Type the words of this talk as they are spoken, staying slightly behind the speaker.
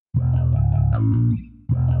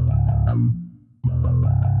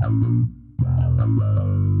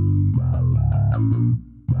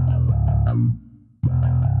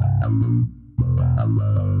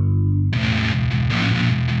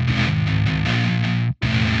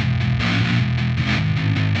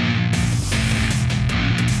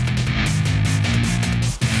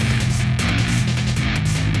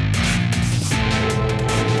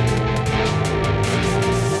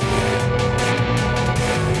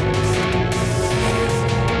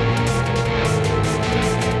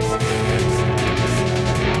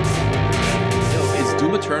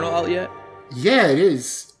Eternal out yet? Yeah, it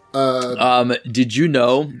is. Did you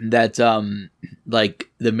know that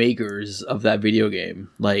like the makers of that video game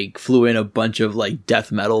like flew in a bunch of like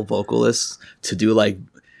death metal vocalists to do like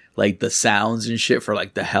the sounds and shit for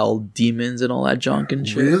like the hell demons and all that junk and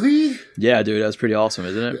shit? Really? Yeah, dude, that's pretty awesome,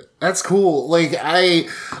 isn't it? That's cool. Like I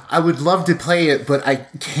would love to play it, but I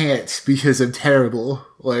can't because I'm terrible.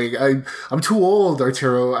 Like I'm too old,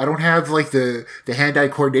 Arturo. I don't have like the hand-eye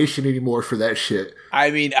coordination anymore for that shit. I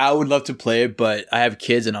mean, I would love to play it, but I have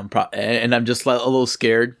kids and I'm just like a little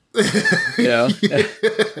scared. You know,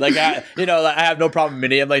 like I have no problem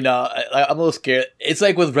admitting it. I'm like, no, I'm a little scared. It's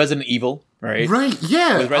like with Resident Evil, right? Right.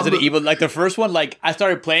 Yeah. With Resident Evil, like the first one, like I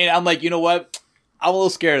started playing it, I'm like, you know what? I'm a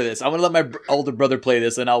little scared of this. I'm gonna let my older brother play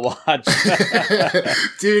this, and I'll watch.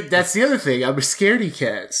 Dude, that's the other thing. I'm a scaredy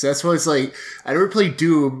cat. So that's why it's like I never played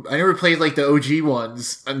Doom. I never played like the OG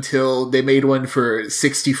ones until they made one for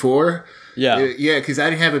 64. Yeah, because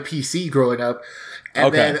I didn't have a PC growing up.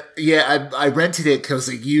 And then, I rented it because,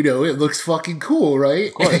 like, it looks fucking cool, right?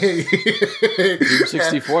 Of course. Doom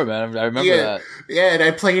 64, man. I remember that. Yeah, and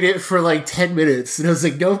I played it for, like, 10 minutes. And I was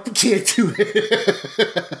like, nope, can't do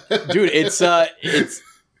it. Dude, it's... I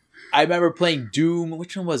remember playing Doom...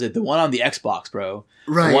 Which one was it? The one on the Xbox, bro.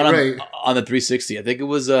 Right, the one right. On the 360. I think it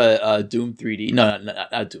was Doom 3D. No,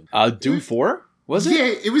 not Doom. Doom 4? Was it? Yeah,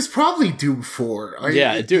 it was probably Doom 4.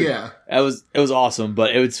 Dude. Yeah. It was awesome,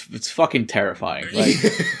 but it's fucking terrifying. Like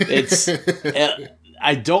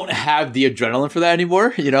I don't have the adrenaline for that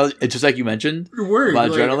anymore. You know, it's just like you mentioned about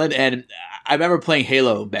adrenaline. And I remember playing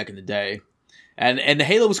Halo back in the day, and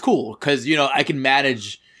Halo was cool because I can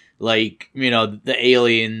manage like the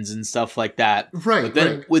aliens and stuff like that. Right. But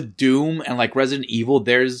then with Doom and like Resident Evil,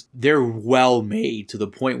 they're well made to the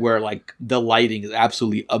point where like the lighting is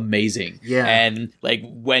absolutely amazing. Yeah. And like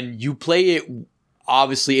when you play it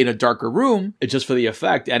obviously in a darker room, it's just for the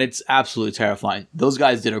effect, and it's absolutely terrifying. Those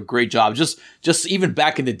guys did a great job. Just even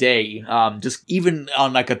back in the day, just even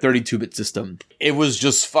on like a 32-bit system, it was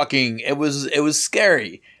just fucking. It was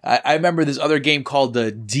scary. I remember this other game called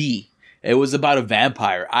the D. It was about a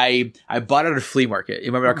vampire. I bought it at a flea market. You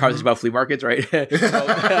remember our conversation about flea markets, right?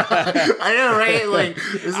 I know, right? Like,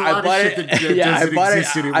 there's a lot of shit that doesn't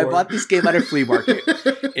exist anymore. I bought this game at a flea market.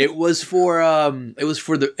 It was for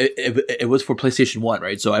PlayStation 1,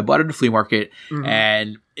 right? So I bought it at a flea market,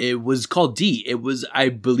 and it was called D. It was, I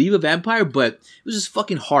believe, a vampire, but it was just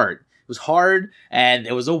fucking hard. It was hard, and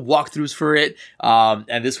there was no walkthroughs for it.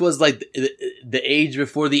 And this was like the age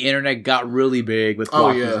before the internet got really big with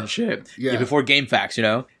walkthroughs and shit. Yeah. Before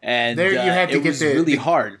GameFAQs, And there you had to it was really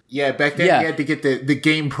hard. Yeah, back then you had to get the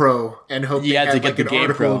Game Pro and hope you had to get like an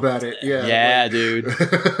article about it. Yeah, dude.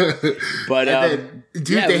 But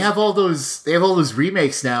they have all those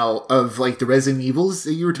remakes now of like the Resident Evils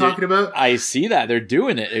that you were talking about. I see that they're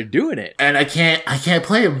doing it, and I can't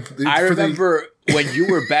play them. I remember. When you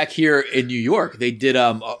were back here in New York, they did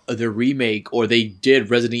the remake, or they did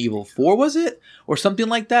Resident Evil 4, was it? Or something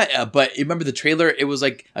like that. But you remember the trailer? It was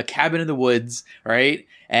like a cabin in the woods, right?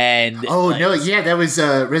 And that was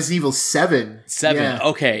Resident Evil 7. 7, yeah.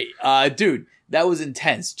 Okay. Dude, that was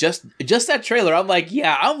intense. Just that trailer, I'm like,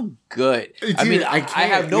 yeah, I'm good. Dude, I mean, I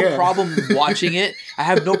have no problem watching it. I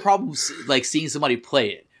have no problem like seeing somebody play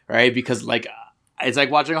it, right? Because like... It's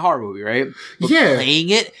like watching a horror movie, right? But playing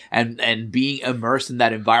it and being immersed in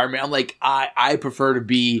that environment, I'm like, I prefer to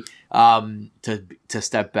be to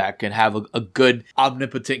step back and have a good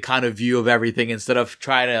omnipotent kind of view of everything instead of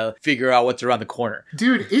trying to figure out what's around the corner.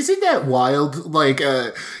 Dude, isn't that wild? Like,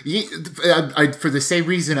 for the same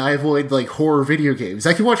reason I avoid like horror video games.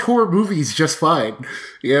 I can watch horror movies just fine,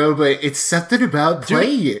 but it's something about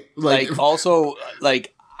playing it. Like also,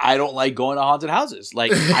 like. I don't like going to haunted houses.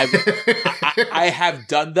 Like I have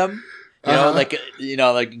done them, like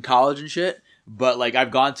in college and shit. But like I've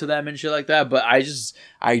gone to them and shit like that. But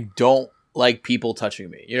I don't like people touching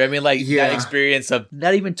me. You know what I mean? Like that experience of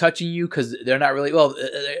not even touching you because they're not really, well,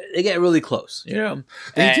 they get really close, you know?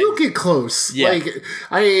 They do get close. Yeah. Like,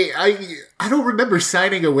 I don't remember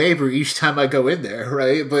signing a waiver each time I go in there,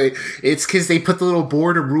 right? But it's because they put the little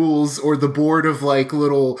board of rules or the board of like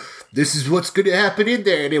little, this is what's going to happen in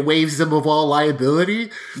there, and it waives them of all liability.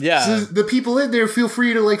 Yeah. So the people in there feel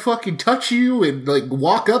free to like fucking touch you and like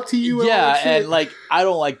walk up to you. And like, I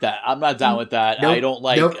don't like that. I'm not down with that. Nope. I don't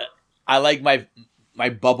like, I like my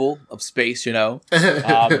bubble of space, you know?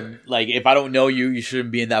 Like, if I don't know you, you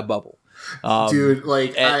shouldn't be in that bubble. Dude,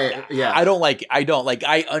 like, I don't like,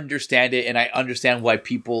 I understand it, and I understand why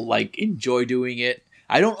people like enjoy doing it.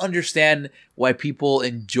 I don't understand why people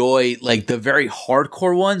enjoy like the very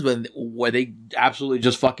hardcore ones where they absolutely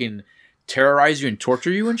just fucking terrorize you and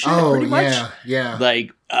torture you and shit. Pretty much. Yeah.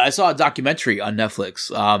 Like, I saw a documentary on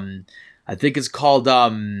Netflix. I think it's called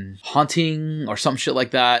Haunting or some shit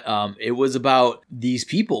like that. It was about these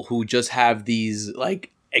people who just have these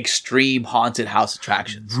like extreme haunted house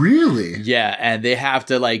attractions. Really? Yeah, and they have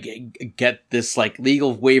to like get this like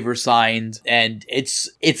legal waiver signed, and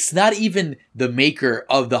it's not even the maker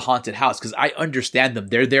of the haunted house, because I understand them.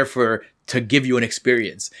 They're there to give you an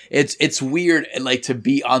experience. It's weird like to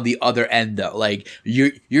be on the other end though. Like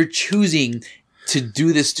you're choosing to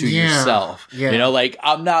do this to yourself. Yeah. You know, like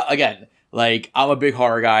I'm a big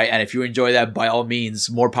horror guy, and if you enjoy that, by all means,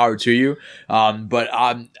 more power to you. But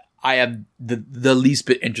I am the least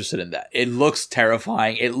bit interested in that. It looks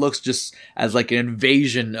terrifying. It looks just as like an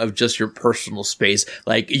invasion of just your personal space.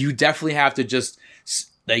 Like, you definitely have to just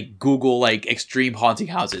like Google like extreme haunting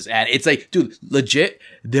houses, and it's like, dude, legit.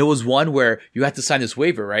 There was one where you had to sign this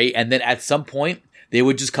waiver, right? And then at some point they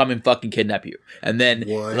would just come and fucking kidnap you, and then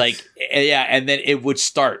and then it would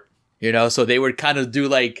start. You know, so they would kind of do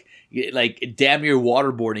like damn near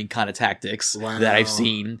waterboarding kind of tactics that I've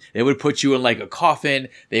seen. They would put you in like a coffin.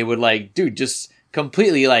 They would like, dude, just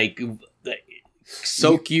completely like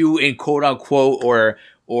soak you in quote unquote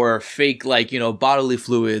or fake like, you know, bodily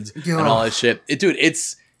fluids and all that shit. Dude,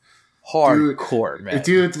 it's hardcore, man.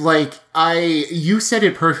 Dude, like you said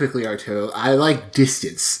it perfectly, Arto. I like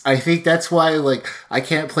distance. I think that's why like I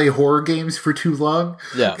can't play horror games for too long.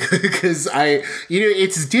 Yeah. Because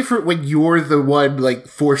it's different when you're the one like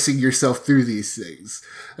forcing yourself through these things.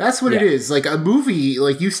 That's what it is. Like a movie,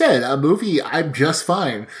 like you said, I'm just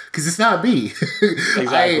fine because it's not me.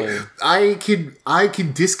 Exactly. I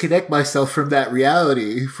can disconnect myself from that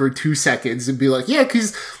reality for 2 seconds and be like, yeah,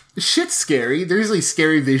 because shit's scary. There's like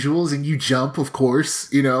scary visuals and you jump, of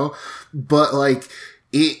course, you know, but like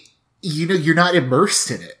it, you know, you're not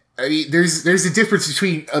immersed in it. I mean, there's a difference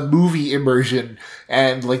between a movie immersion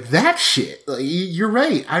and like that shit. Like, you're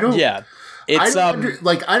right. I don't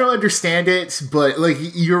understand it, but like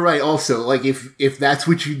you're right. Also, like if that's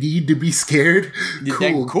what you need to be scared,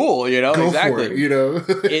 cool. You know, go exactly. For it, you know,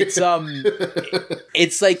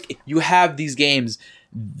 it's like you have these games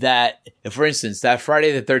that, for instance, that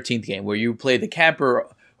Friday the 13th game where you play the camper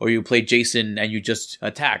or you play Jason and you just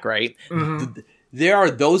attack, right? Mm-hmm. There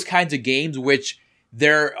are those kinds of games which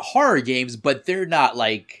they're horror games, but they're not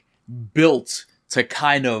like built to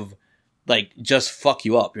kind of like just fuck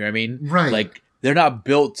you up. You know what I mean? Right. Like they're not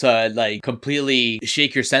built to like completely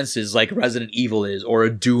shake your senses like Resident Evil is or a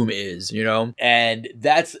Doom is, you know? And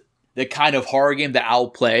that's the kind of horror game that I'll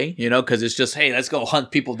play, you know, because it's just, hey, let's go hunt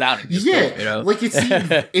people down. And just go, you know? Like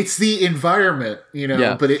it's the environment, you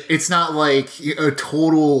know, but it's not like a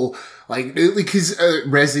total, like, because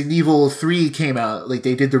Resident Evil 3 came out, like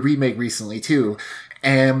they did the remake recently too.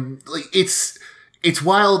 And like, it's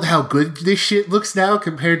wild how good this shit looks now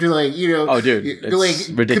compared to like, you know, it's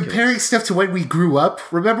like ridiculous. Comparing stuff to when we grew up.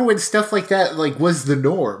 Remember when stuff like that like was the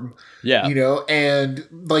norm? Yeah. You know, and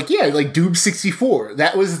like, like Doom 64,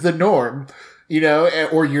 that was the norm, you know,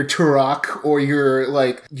 or your Turok or your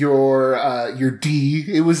D.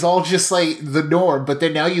 It was all just like the norm. But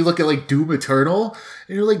then now you look at like Doom Eternal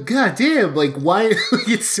and you're like, God damn, like why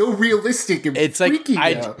it's so realistic and it's freaky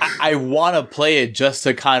like now. I want to play it just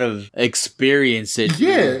to kind of experience it.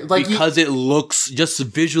 Yeah. Like because it looks just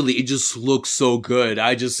visually, it just looks so good.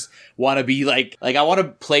 I just want to be like I want to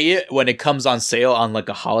play it when it comes on sale on like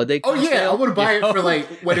a holiday. Oh yeah, sale, I want to buy it for like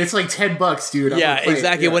when it's like $10, dude. Yeah,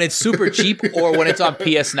 exactly. When it's super cheap or when it's on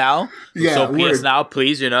PS Now. Yeah, so PS Now,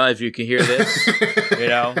 please, you know, if you can hear this, you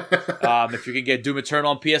know, if you can get Doom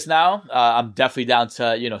Eternal on PS Now, I'm definitely down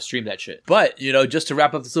to, you know, stream that shit. But, you know, just to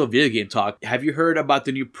wrap up this little video game talk, have you heard about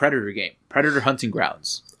the new Predator game, Predator Hunting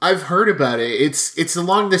Grounds? I've heard about it. It's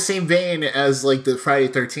along the same vein as like the Friday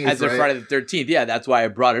 13th. As the Friday the 13th, yeah. That's why I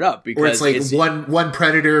brought it up, because or it's like one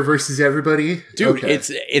predator versus everybody. Dude, okay.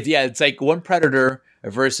 It's like one predator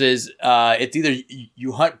versus it's either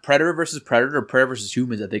you hunt predator versus predator or predator versus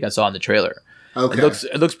humans. I think I saw in the trailer. Okay.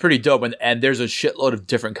 It looks pretty dope, and there's a shitload of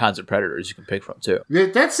different kinds of predators you can pick from too. Yeah,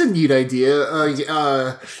 that's a neat idea.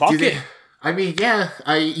 Fuck it. I mean, yeah,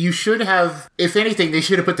 you should have, if anything, they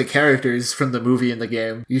should have put the characters from the movie in the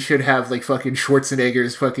game. You should have, like, fucking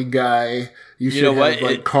Schwarzenegger's fucking guy. You should have,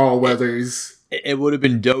 like, Carl Weathers. It would have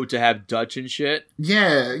been dope to have Dutch and shit.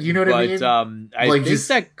 Yeah, you know what I mean? But I think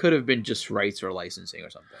that could have been just rights or licensing or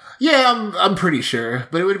something. Yeah, I'm pretty sure.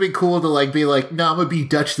 But it would have been cool to, like, be like, no, I'm gonna be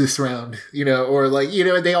Dutch this round. You know, or, like, you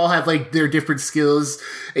know, they all have, like, their different skills.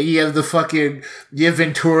 And you have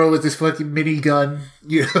Ventura with this fucking minigun.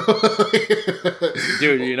 You know?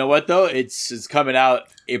 Dude, you know what, though? It's coming out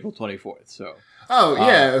April 24th, so... Oh,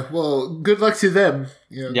 yeah. Well, good luck to them.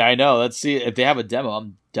 Yeah, I know. Let's see if they have a demo.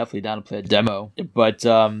 I'm definitely down to play a demo. But,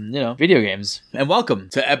 video games. And welcome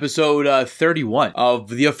to episode 31 of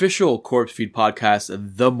the official Corpse Feed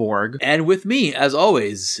podcast, The Morgue. And with me, as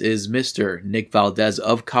always, is Mr. Nick Valdez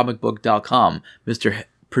of comicbook.com. Mr.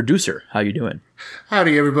 Producer, how you doing?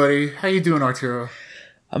 Howdy, everybody. How you doing, Arturo?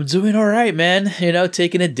 I'm doing all right, man. You know,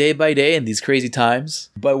 taking it day by day in these crazy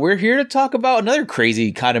times. But we're here to talk about another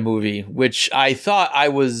crazy kind of movie, which I thought I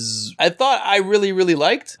really, really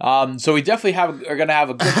liked. So we definitely are going to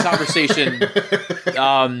have a good conversation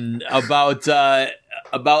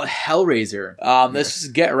about Hellraiser. Let's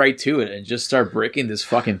just get right to it and just start breaking this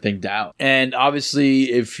fucking thing down. And obviously,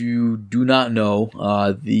 if you do not know,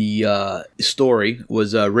 the story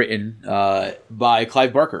was written by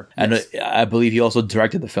Clive Barker. And I believe he also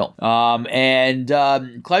directed the film.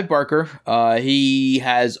 Clive Barker, he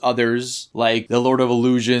has others like The Lord of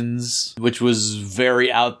Illusions, which was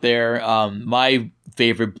very out there. My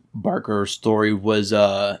favorite Barker story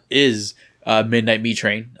is Midnight Meat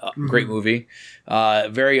Train. Great movie.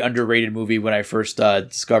 Very underrated movie when I first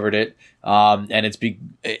discovered it. And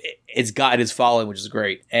it's gotten its following, which is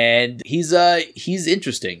great. And he's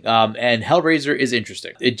interesting. And Hellraiser is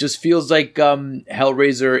interesting. It just feels like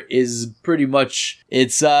Hellraiser is pretty much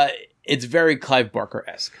it's very Clive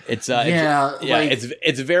Barker-esque. It's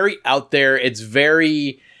very out there.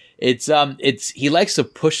 He likes to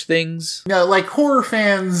push things. No, like horror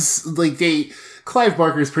fans, Clive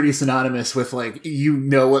Barker is pretty synonymous with, like, you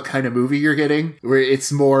know what kind of movie you're getting, where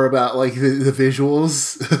it's more about, like, the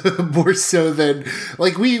visuals more so than,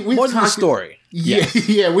 like, we've more than the story. Yeah,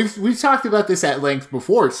 yeah, we've talked about this at length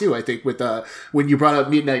before too. I think with when you brought up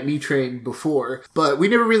Midnight Meat Train before, but we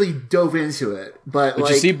never really dove into it. But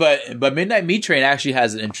you see, but Midnight Meat Train actually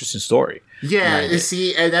has an interesting story. Yeah, you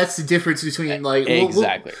see, and that's the difference between like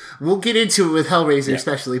exactly. We'll get into it with Hellraiser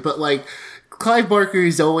especially, but like Clive Barker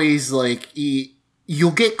is always like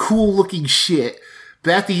you'll get cool looking shit,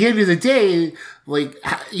 but at the end of the day, like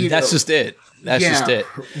that's just it. That's just it.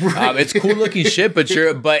 Right. It's cool looking shit, but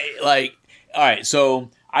like. All right,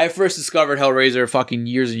 so I first discovered Hellraiser fucking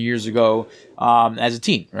years and years ago as a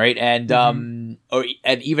teen, right? And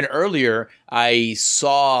and even earlier, I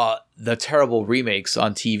saw the terrible remakes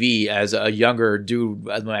on TV as a younger dude,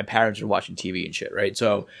 as my parents were watching TV and shit, right?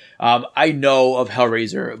 So I know of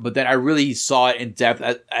Hellraiser, but then I really saw it in depth.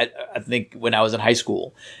 I think when I was in high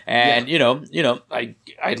school, and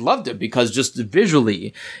I loved it because just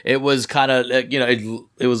visually, it was kind of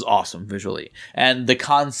it was awesome visually, and the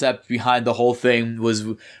concept behind the whole thing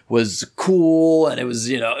was cool, and it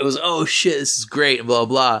was oh shit, this is great, and blah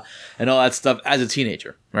blah, and all that stuff as a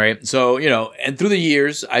teenager. Right. So, and through the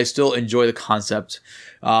years, I still enjoy the concept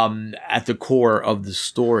at the core of the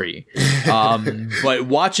story. But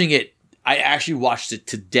watching it, I actually watched it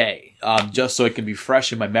today just so it can be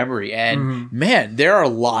fresh in my memory. And man, there are a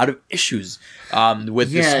lot of issues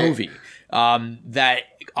with this movie that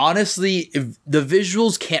honestly, the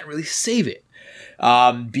visuals can't really save it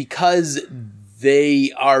because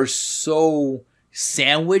they are so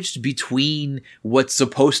sandwiched between what's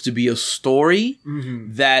supposed to be a story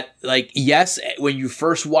that, like, yes, when you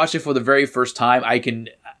first watch it for the very first time,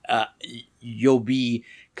 you'll be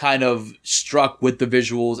kind of struck with the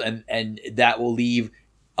visuals, and that will leave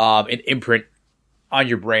an imprint on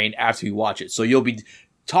your brain after you watch it. So you'll be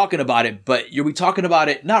talking about it, but you'll be talking about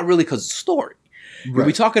it not really because of the story. Right. You'll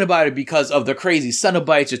be talking about it because of the crazy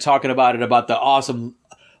Cenobites. You're talking about it about the awesome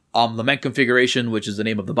lament configuration, which is the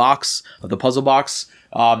name of the box, of the puzzle box.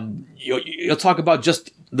 You'll talk about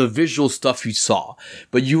just the visual stuff you saw,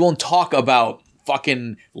 but you won't talk about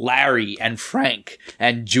fucking Larry and Frank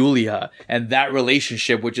and Julia and that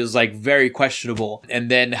relationship, which is like very questionable.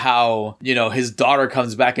 And then how, his daughter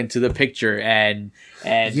comes back into the picture and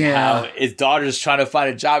how his daughter's trying to find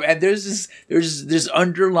a job. And there's this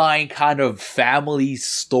underlying kind of family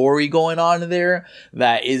story going on in there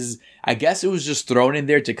that is, I guess it was just thrown in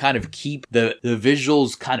there to kind of keep the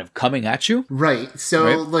visuals kind of coming at you. Right.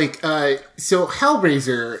 So so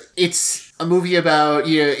Hellraiser, it's a movie about,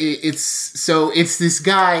 it's this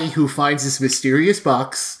guy who finds this mysterious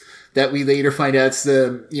box that we later find out it's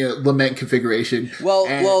the lament configuration.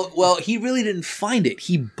 Well, he really didn't find it.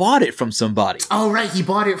 He bought it from somebody. Oh, right, he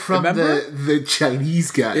bought it from the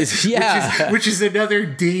Chinese guy. Which is another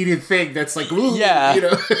dated thing. That's like, ooh,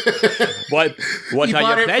 What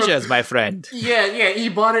are your pleasures, my friend? Yeah, he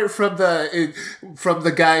bought it from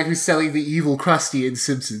the guy who's selling the evil Krusty in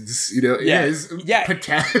Simpsons.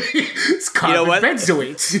 It's carbon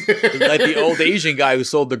benzoate. Like the old Asian guy who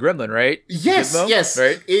sold the Gremlin, right? Yes, Gizmo? Yes,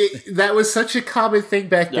 right. That was such a common thing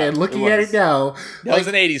back then. Looking at it now, that was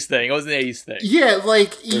an 80s thing. It was an 80s thing. Yeah,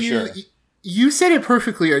 you said it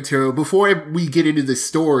perfectly, Arturo. Before we get into the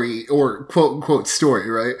story, or quote unquote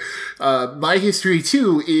story, right? My history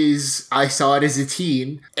too is I saw it as a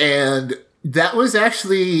teen, and that was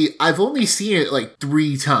actually, I've only seen it like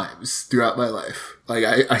 3 times throughout my life. Like,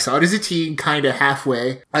 I saw it as a teen, kind of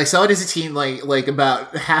halfway. I saw it as a teen, like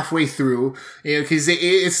about halfway through, because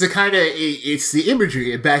it's the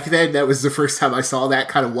imagery. And back then, that was the first time I saw that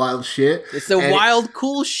kind of wild shit. It's wild,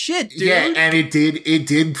 cool shit, dude. Yeah, and it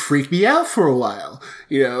did freak me out for a while,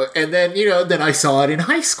 and then I saw it in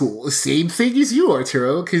high school. The same thing as you,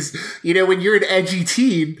 Arturo, because, when you're an edgy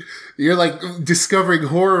teen, you're like discovering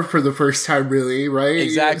horror for the first time, really, right?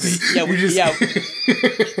 Exactly.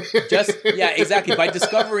 Exactly. By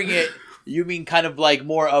discovering it, you mean kind of like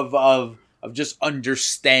more of just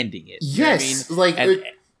understanding it. Yes,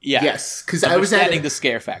 yes, because I was understanding the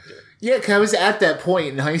scare factor. Yeah, because I was at that point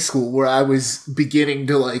in high school where I was beginning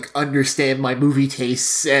to understand my movie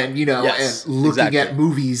tastes and and looking at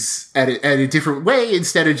movies at a different way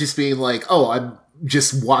instead of just being like, oh, I'm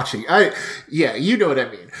just watching. You know what I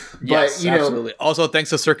mean. Yes, absolutely. Also,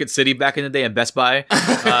 thanks to Circuit City back in the day and Best Buy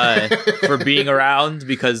for being around,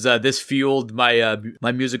 because this fueled my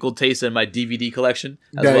my musical taste and my DVD collection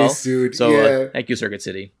as well. Dude. So thank you, Circuit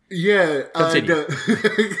City. Yeah,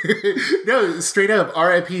 no, straight up,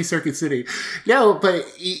 R.I.P. Circuit City. No, but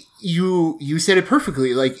you said it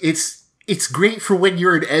perfectly. Like, it's great for when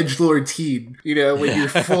you're an edgelord teen, when you're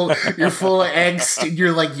full of angst and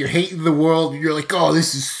you're hating the world and you're like, oh,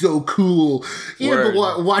 this is so cool.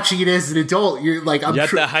 But watching it as an adult, you're like, you're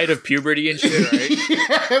at the height of puberty and shit,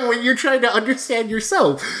 right? When you're trying to understand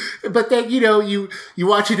yourself. But then, you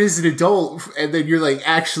watch it as an adult and then you're like,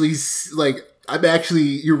 actually, like,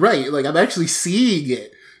 you're right. Like, I'm actually seeing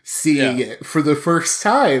it for the first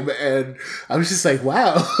time, and I was just like,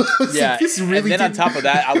 wow. This really and then on top of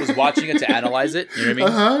that, I was watching it to analyze it, you know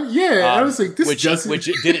what I mean? I was like, this which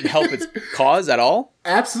it didn't help its cause at all.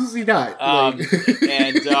 Absolutely not.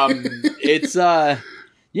 It's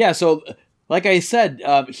so like I said,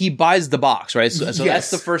 he buys the box, right? So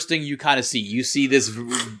that's the first thing you kind of see. You see this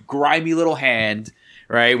grimy little hand,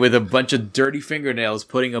 right, with a bunch of dirty fingernails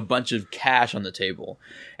putting a bunch of cash on the table.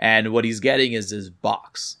 And what he's getting is this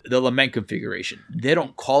box, the lament configuration. They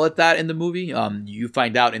don't call it that in the movie. You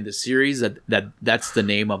find out in the series that's the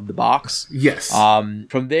name of the box. Yes.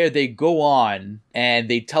 From there, they go on and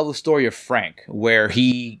they tell the story of Frank, where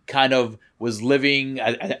he kind of was living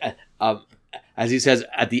as he says,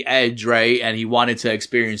 at the edge, right? And he wanted to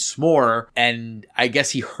experience more. And I guess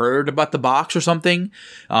he heard about the box or something.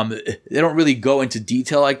 They don't really go into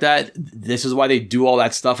detail like that. This is why they do all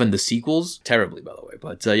that stuff in the sequels. Terribly, by the way.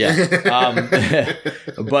 But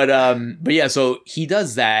but yeah, so he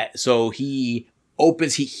does that. So he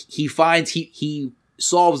opens, he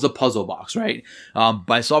solves the puzzle box, right?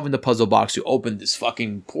 By solving the puzzle box, you open this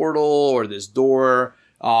fucking portal or this door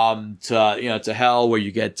to hell, where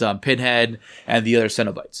you get Pinhead and the other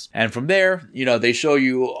Cenobites. And from there, they show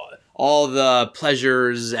you all the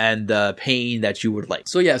pleasures and the pain that you would like.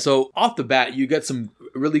 So off the bat, you get some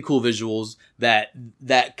really cool visuals that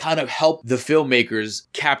kind of help the filmmakers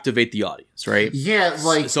captivate the audience, right? Yeah,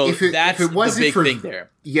 like, so that's the big thing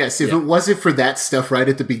there. Yes, if it wasn't for that stuff right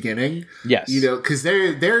at the beginning, yes, because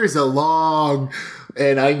there is a long,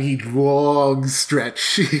 and I mean long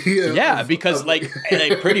stretch. Because like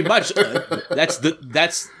pretty much that's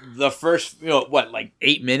the first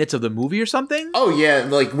 8 minutes of the movie or something. Oh yeah,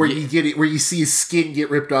 like where you see his skin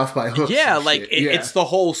get ripped off by hooks. Yeah, like it's the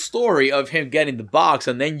whole story of him getting the box,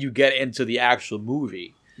 and then you get into the actual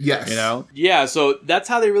movie. Yes, Yeah, so that's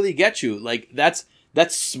how they really get you. Like that's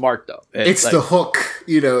smart though. It's like, the hook.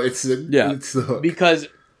 It's the hook. Because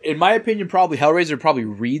in my opinion, probably Hellraiser probably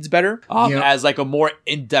reads better as like a more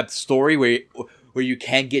in-depth story where you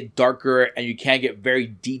can get darker and you can get very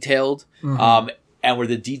detailed. Mm-hmm. and where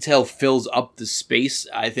the detail fills up the space,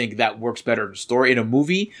 I think that works better in a story. In a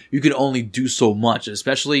movie, you can only do so much,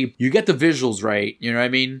 especially you get the visuals right. You know what I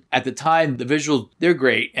mean? At the time, the visuals, they're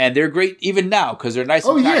great, and they're great even now because they're nice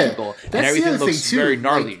and practical, and everything looks very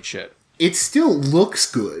gnarly and shit. It still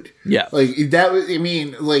looks good. Yeah. Like that I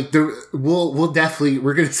mean, like we'll definitely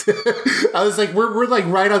we're gonna I was like we're like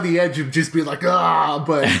right on the edge of just being like,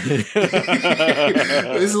 but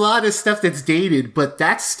there's a lot of stuff that's dated, but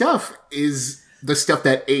that stuff is the stuff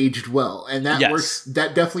that aged well, and that works.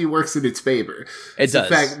 That definitely works in its favor. It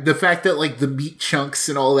does. The fact that like the meat chunks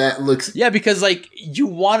and all that looks because like you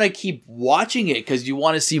want to keep watching it because you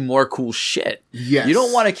want to see more cool shit. Yes. You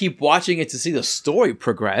don't want to keep watching it to see the story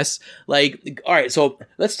progress. Like, all right, so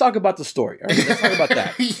let's talk about the story. All right, let's talk about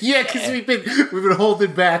that. Because we've been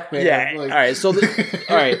holding back, man. Yeah. Like... All right. So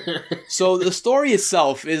So the story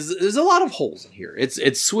itself there's a lot of holes in here.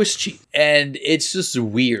 It's Swiss cheese, and it's just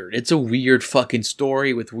weird. It's a weird fucking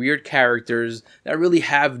story with weird characters that really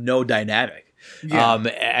have no dynamic,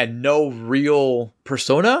 and no real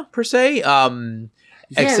persona per se,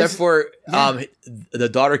 except for the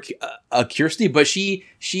daughter Kirsty, but she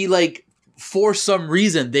like for some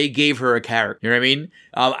reason they gave her a character. You know what I mean?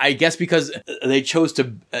 I guess because they chose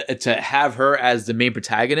to have her as the main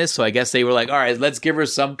protagonist, so I guess they were like, all right, let's give her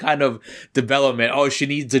some kind of development. Oh, she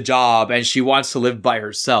needs a job and she wants to live by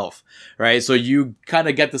herself, right? So you kind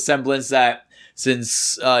of get the semblance that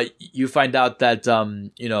since you find out that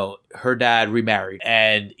her dad remarried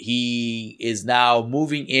and he is now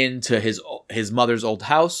moving into his mother's old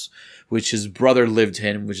house, which his brother lived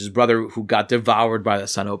in, which is brother who got devoured by the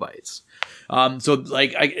Cenobites. So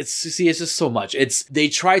like it's just so much. They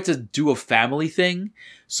try to do a family thing.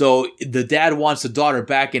 So the dad wants the daughter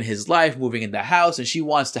back in his life, moving in the house, and she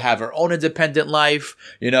wants to have her own independent life.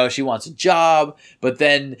 She wants a job, but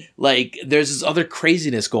then like there's this other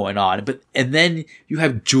craziness going on. And then you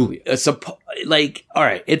have Julia. All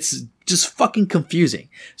right, it's just fucking confusing.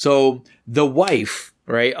 So the wife,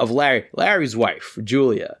 right, of Larry's wife,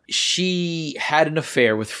 Julia, she had an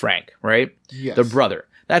affair with Frank, right? Yes. The brother.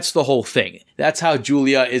 That's the whole thing. That's how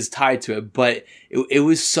Julia is tied to it. But it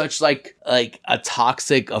was such like a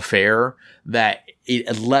toxic affair that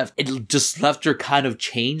it just left her kind of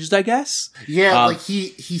changed, I guess. Yeah, like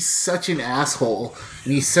he's such an asshole,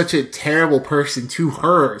 and he's such a terrible person to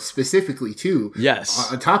her specifically too. Yes.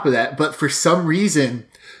 On top of that, but for some reason,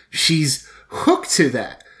 she's hooked to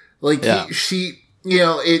that. Like she's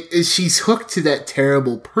hooked to that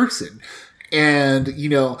terrible person. And,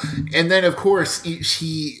 and then of course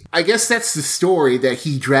I guess that's the story, that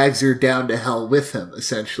he drags her down to hell with him,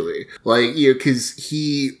 essentially. Like, cause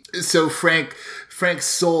Frank's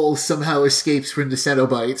soul somehow escapes from the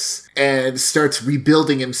Cenobites and starts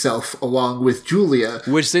rebuilding himself along with Julia.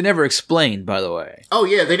 Which they never explained, by the way. Oh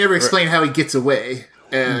yeah, they never explain how he gets away.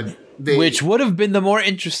 And which would have been the more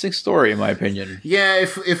interesting story, in my opinion. Yeah,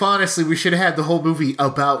 if honestly, we should have had the whole movie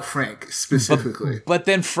about Frank specifically. But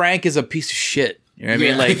then Frank is a piece of shit. You know what I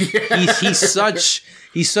mean? Like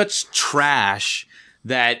he's such trash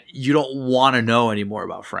that you don't want to know anymore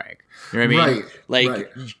about Frank. You know what I mean? Right.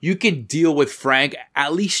 You can deal with Frank.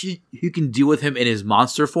 At least you can deal with him in his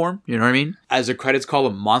monster form. You know what I mean? As the credits call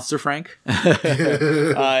him, Monster Frank.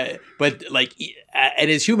 But like in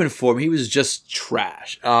his human form, he was just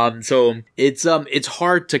trash. So it's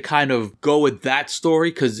hard to kind of go with that story,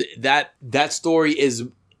 because that story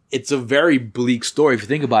it's a very bleak story if you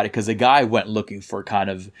think about it, because the guy went looking for kind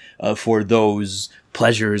of for those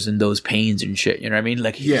pleasures and those pains and shit. You know what I mean?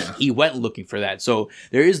 Like he went looking for that. So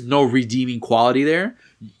there is no redeeming quality there.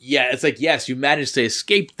 Yeah, it's like, yes, you managed to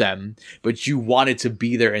escape them, but you wanted to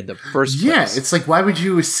be there in the first place. Yeah, it's like, why would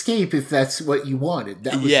you escape if that's what you wanted?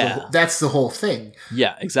 That's the whole thing.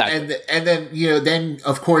 Yeah, exactly. And then, then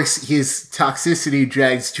of course his toxicity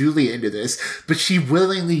drags Julia into this, but she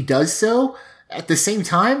willingly does so. At the same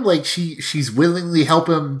time, like she's willingly help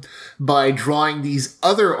him by drawing these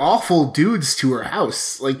other awful dudes to her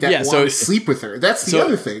house, like that want to sleep with her. That's the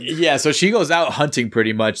other thing. Yeah, so she goes out hunting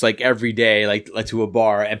pretty much like every day, like to a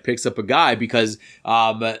bar, and picks up a guy because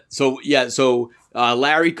Larry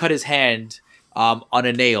cut his hand on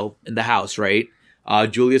a nail in the house, right?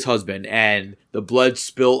 Julia's husband, and the blood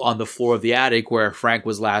spilled on the floor of the attic where Frank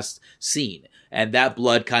was last seen, and that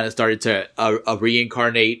blood kind of started to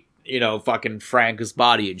reincarnate fucking Frank's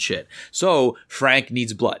body and shit. So Frank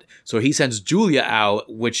needs blood. So he sends Julia out,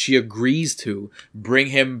 which she agrees to bring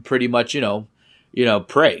him pretty much,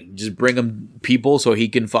 prey. Just bring him people so he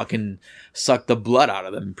can fucking suck the blood out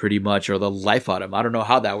of them pretty much, or the life out of them. I don't know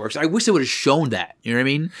how that works. I wish they would have shown that. You know what I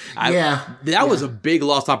mean? That was a big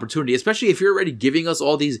lost opportunity, especially if you're already giving us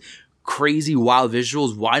all these crazy wild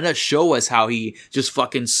visuals, why not show us how he just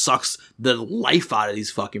fucking sucks the life out of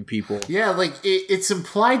these fucking people? Yeah, like it's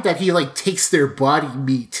implied that he like takes their body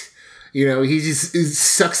meat. You know, he just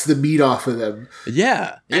sucks the meat off of them.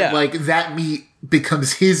 Yeah, yeah. And like that meat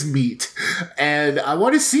becomes his meat, and I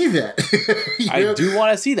want to see that. I do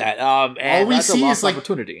want to see that. And all we see is like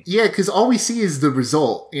opportunity. Yeah, because all we see is the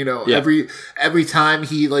result. You know, every time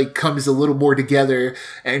he like comes a little more together,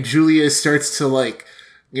 and Julia starts to like,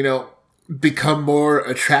 you know, become more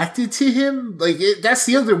attracted to him. Like that's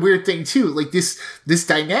the other weird thing too. Like this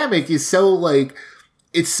dynamic is so like.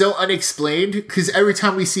 It's so unexplained because every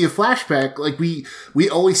time we see a flashback, like we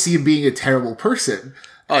always see him being a terrible person.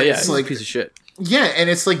 Oh and yeah, it's like a piece of shit. Yeah, and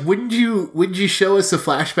it's like, wouldn't you show us a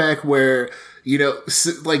flashback where, you know,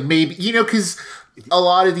 like maybe, you know, because a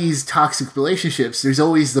lot of these toxic relationships, there's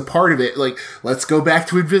always the part of it like, let's go back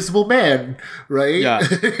to Invisible Man, right? Yeah,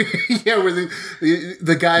 yeah, where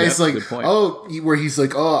the guy is like, oh, where he's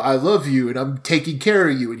like, oh, I love you and I'm taking care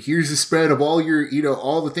of you and here's the spread of all your, you know,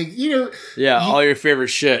 all the things, you know, all your favorite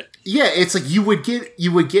shit. Yeah, it's like you would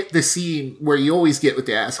get the scene where you always get with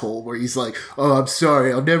the asshole where he's like, oh, I'm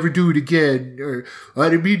sorry, I'll never do it again, or I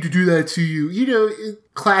didn't mean to do that to you, you know,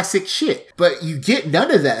 classic shit. But you get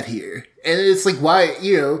none of that here. And it's like, why,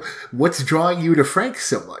 you know, what's drawing you to Frank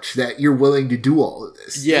so much that you're willing to do all of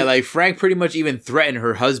this? Yeah, like Frank pretty much even threatened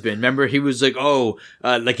her husband. Remember, he was like, oh,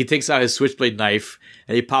 like he takes out his switchblade knife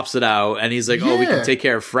and he pops it out and he's like, oh, we can take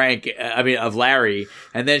care of of Larry.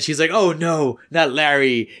 And then she's like, oh, no, not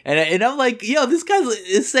Larry. And I'm like, yo, this guy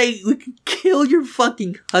is saying we can kill your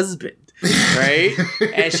fucking husband. Right?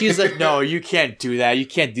 And she's like, no, you can't do that. You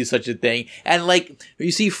can't do such a thing. And like,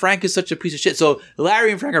 you see, Frank is such a piece of shit. So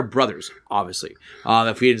Larry and Frank are brothers, obviously.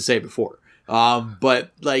 If we didn't say it before.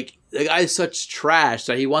 But like, the guy is such trash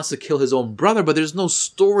that he wants to kill his own brother, but there's no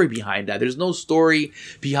story behind that. There's no story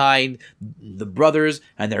behind the brothers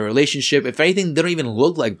and their relationship. If anything, they don't even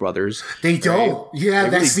look like brothers. They don't. Right? Yeah,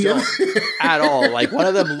 they that's really the at all. Like one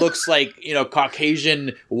of them looks like, you know,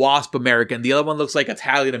 Caucasian WASP American. The other one looks like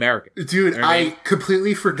Italian American. Dude, you know I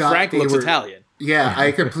completely forgot. Frank looks Italian. Yeah,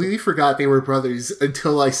 I completely forgot they were brothers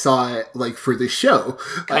until I saw it, like, for the show.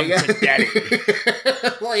 Come to daddy.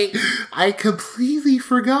 Like, I completely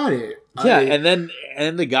forgot it. Yeah, and then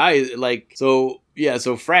the guy, like, so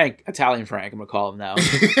Frank, Italian Frank, I'm gonna call him now.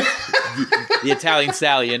 the Italian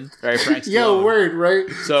stallion, right? Frank Stallone. Yeah, word, right?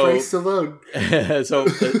 So, Frank Stallone.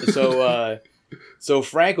 So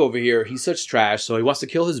Frank over here, he's such trash, so he wants to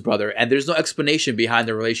kill his brother, and there's no explanation behind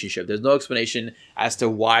the relationship. There's no explanation as to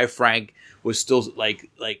why Frank was still, like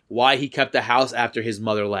why he kept the house after his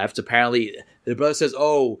mother left. Apparently, the brother says,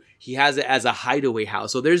 oh, he has it as a hideaway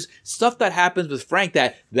house. So there's stuff that happens with Frank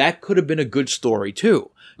that could have been a good story, too.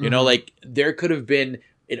 You know, like, there could have been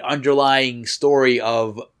an underlying story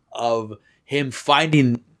of him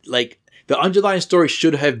finding, like, the underlying story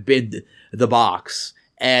should have been the box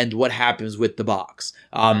and what happens with the box.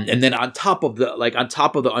 And then on top of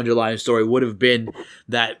the underlying story would have been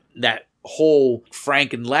that whole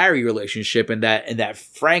Frank and Larry relationship and that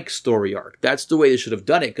Frank story arc. That's the way they should have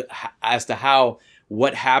done it, as to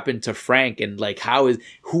what happened to Frank and like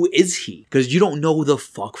who is he? Because you don't know who the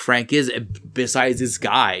fuck Frank is besides this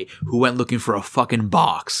guy who went looking for a fucking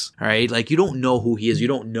box, right? Like, you don't know who he is. You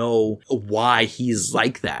don't know why he's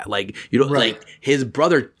like that. Like, you don't like his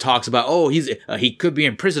brother talks about, oh, he could be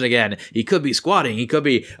in prison again. He could be squatting. He could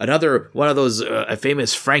be another one of those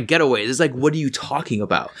famous Frank getaways. It's like, what are you talking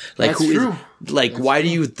about? Like, That's true. Like, That's why true.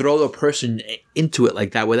 do you throw a person into it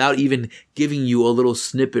like that without even giving you a little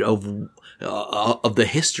snippet of the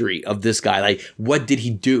history of this guy? Like, what did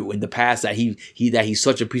he do in the past that he's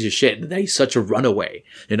such a piece of shit, that he's such a runaway,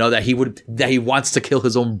 you know, that he wants to kill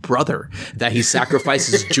his own brother, that he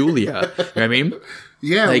sacrifices Julia, you know what I mean?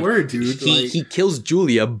 Yeah, like, word, dude. He kills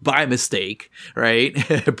Julia by mistake, right?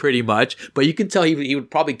 Pretty much. But you can tell he would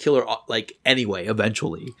probably kill her, like, anyway,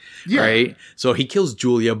 eventually, right? So he kills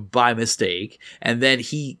Julia by mistake, and then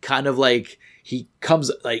he kind of like, he comes,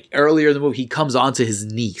 like, earlier in the movie, he comes onto his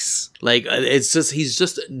niece. Like, it's just, he's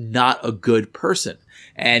just not a good person.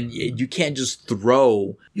 And you can't just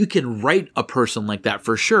you can write a person like that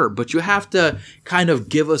for sure, but you have to kind of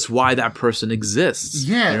give us why that person exists.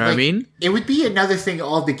 Yeah. You know what I mean? It would be another thing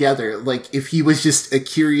altogether. Like, if he was just a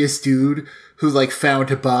curious dude who, like,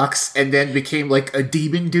 found a box and then became, like, a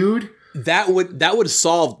demon dude. That would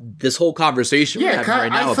solve this whole conversation we're having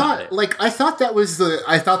right now about it. Like, I thought that was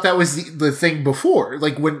the thing before.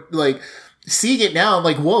 Like, when, like, seeing it now, I'm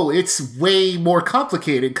like, whoa, it's way more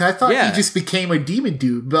complicated. Cause I thought he just became a demon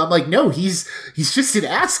dude, but I'm like, no, he's just an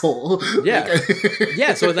asshole. Yeah.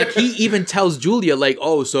 Yeah. So, like, he even tells Julia, like,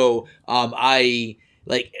 oh, so,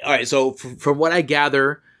 like, all right, so from what I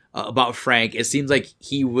gather about Frank, it seems like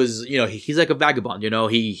he was, he's like a vagabond,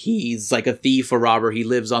 he's like a thief, a robber, he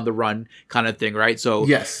lives on the run kind of thing, right? So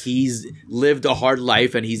yes, he's lived a hard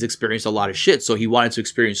life and he's experienced a lot of shit, so he wanted to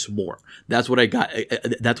experience more. That's what I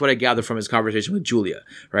gathered from his conversation with Julia,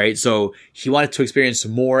 right? So he wanted to experience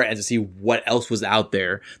more and to see what else was out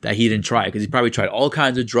there that he didn't try, because he probably tried all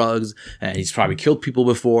kinds of drugs and he's probably killed people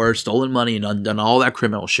before, stolen money, and done all that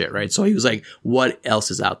criminal shit, right? So he was like, what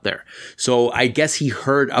else is out there? So I guess he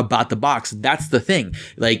heard about the box. That's the thing.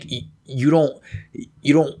 Like, you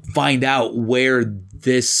don't find out where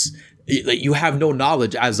this, like, you have no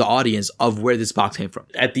knowledge as the audience of where this box came from.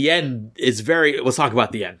 At the end, we'll talk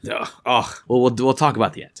about the end. We'll talk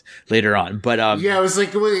about the end later on. But yeah, I was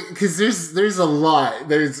like, because there's a lot.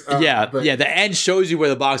 There's the end shows you where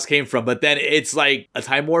the box came from, but then it's like a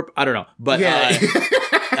time warp. I don't know, but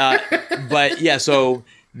but yeah, so.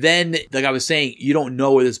 Then, like I was saying, you don't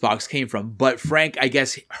know where this box came from. But Frank, I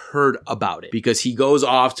guess, heard about it because he goes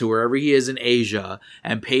off to wherever he is in Asia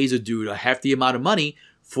and pays a dude a hefty amount of money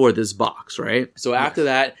for this box, right? So after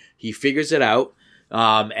that, he figures it out.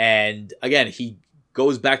 And again, he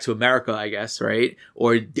goes back to America, I guess, right?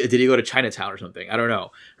 Or did he go to Chinatown or something? I don't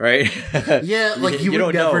know, right? Yeah, like you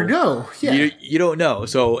would never know. Yeah. You don't know.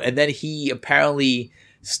 So, and then he apparently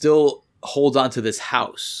still holds on to this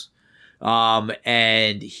house.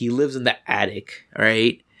 And he lives in the attic,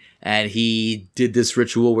 right? And he did this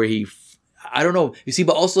ritual where I don't know, you see,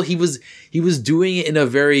 but also he was doing it in a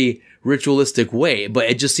very ritualistic way, but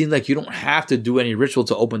it just seemed like you don't have to do any ritual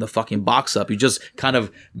to open the fucking box up. You just kind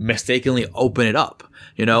of mistakenly open it up,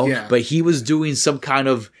 Yeah. But he was doing some kind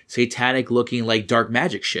of satanic looking, like, dark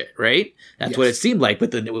magic shit, right? That's what it seemed like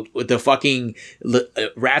with the fucking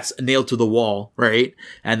rats nailed to the wall, right?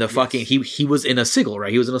 And the fucking, he was in a sigil,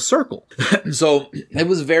 right? He was in a circle. So it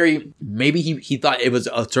was maybe he thought it was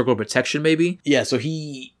a circle of protection, maybe. Yeah. So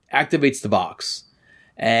he activates the box.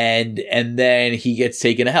 And then he gets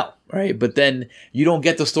taken to hell, right? But then you don't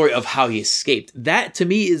get the story of how he escaped. That, to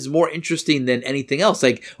me, is more interesting than anything else.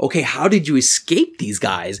 Like, okay, how did you escape these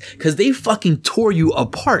guys? Because they fucking tore you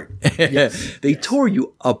apart. They tore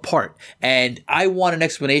you apart. And I want an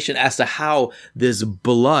explanation as to how this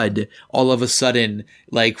blood all of a sudden,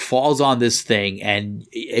 like, falls on this thing and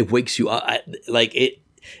it wakes you up. Like,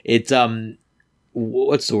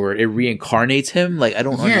 what's the word? It reincarnates him? Like, I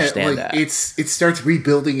don't understand that. It starts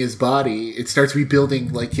rebuilding his body. It starts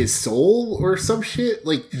rebuilding, like, his soul or some shit.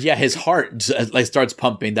 Like, yeah, his heart like starts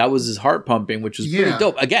pumping. That was his heart pumping, which was pretty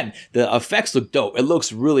dope. Again, the effects look dope. It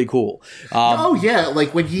looks really cool.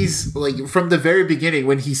 Like when he's, like, from the very beginning,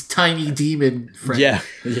 when he's tiny demon Frank. Yeah.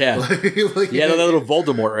 Like, the little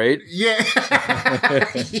Voldemort, right? Yeah.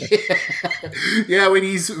 Yeah, when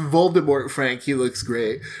he's Voldemort Frank, he looks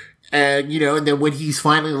great. And, and then when he's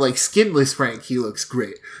finally, like, skinless Frank, he looks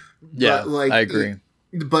great. Yeah, but, I agree.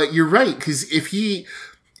 But you're right, because if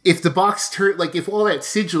the box turned, like, if all that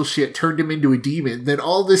sigil shit turned him into a demon, then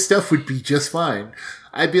all this stuff would be just fine.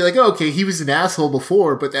 I'd be like, oh, okay, he was an asshole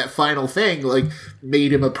before, but that final thing, like,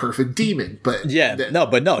 made him a perfect demon. But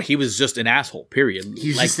no, he was just an asshole, period.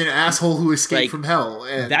 He's just an asshole who escaped from hell.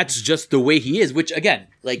 And that's just the way he is, which, again,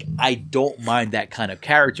 like, I don't mind that kind of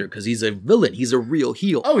character, because he's a villain. He's a real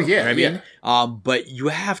heel. Oh, yeah. You know what I mean? But you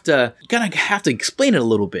have to explain it a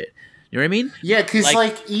little bit. You know what I mean? Yeah, because,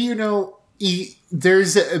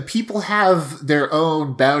 there's people have their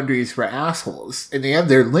own boundaries for assholes, and they have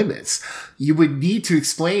their limits. You would need to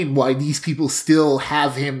explain why these people still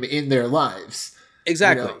have him in their lives.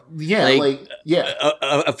 Exactly.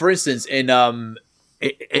 Yeah, for instance, in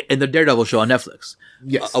the Daredevil show on Netflix,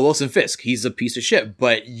 Wilson Fisk, he's a piece of shit,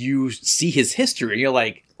 but you see his history, and you're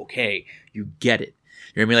like, okay, you get it.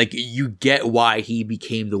 You know what I mean? Like, you get why he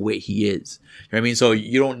became the way he is. You know what I mean? So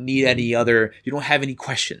you don't need you don't have any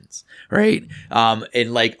questions, right?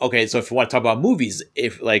 And, like, okay, so if you want to talk about movies,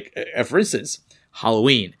 for instance,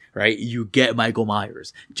 Halloween, right? You get Michael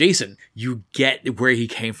Myers. Jason, you get where he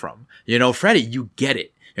came from. Freddy, you get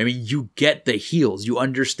it. I mean, you get the heels. You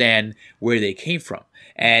understand where they came from.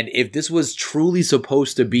 And if this was truly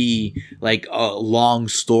supposed to be, like, a long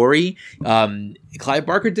story, Clive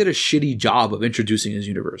Barker did a shitty job of introducing his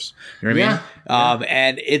universe. You know what I mean?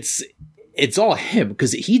 And it's all him,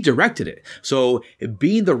 because he directed it. So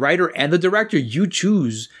being the writer and the director, you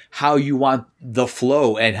choose how you want the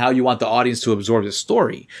flow and how you want the audience to absorb the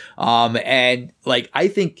story. And, like, I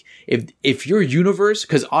think if your universe,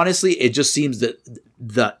 because honestly, it just seems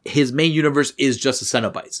that his main universe is just the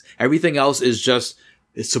Cenobites. Everything else is just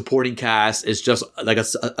supporting cast. Is just like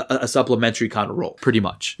a supplementary kind of role, pretty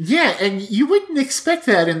much. Yeah, and you wouldn't expect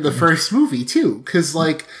that in the first movie too, because,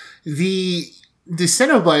 like, the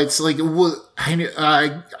Cenobites, like,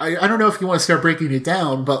 I don't know if you want to start breaking it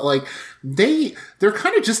down, but like they're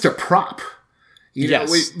kind of just a prop. You know,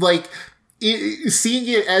 like seeing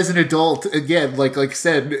it as an adult again, like I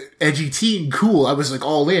said, edgy teen, cool. I was like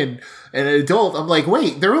all in. And an adult, I'm like,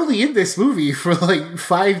 wait, they're only in this movie for like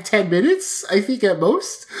 5-10 minutes, I think at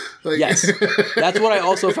most. Like, yes, that's what I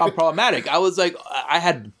also found problematic. I was like,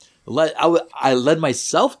 I led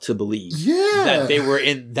myself to believe that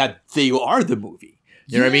they are the movie.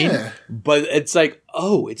 You know what I mean? But it's like,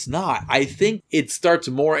 oh, it's not. I think it starts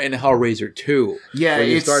more in Hellraiser 2. Yeah,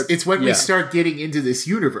 it's when we start getting into this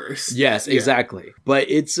universe. Yes, exactly. But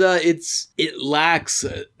it lacks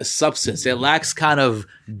substance. It lacks kind of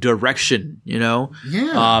direction, you know?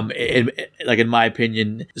 Yeah. Like in my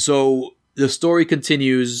opinion. So the story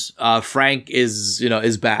continues. Frank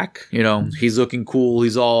is back. You know, he's looking cool.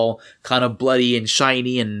 He's all kind of bloody and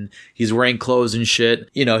shiny, and he's wearing clothes and shit.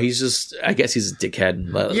 You know, he's just, I guess he's a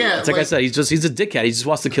dickhead. Yeah, it's like I said, he's a dickhead. He just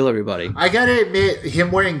wants to kill everybody. I gotta admit,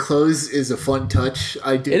 him wearing clothes is a fun touch.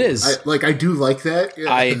 It is. I do like that.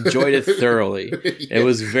 Yeah. I enjoyed it thoroughly. It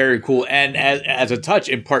was very cool. And as a touch,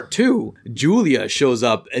 in part 2, Julia shows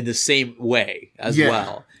up in the same way as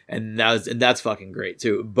well. And that's fucking great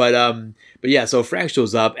too. But yeah, so Frank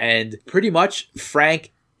shows up, and pretty much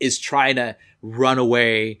Frank is trying to run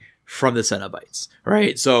away from the Cenobites,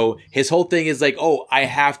 right? So his whole thing is like, oh, I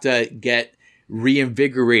have to get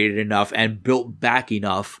reinvigorated enough and built back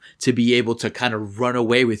enough to be able to kind of run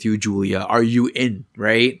away with you, Julia. Are you in,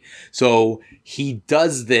 right? So he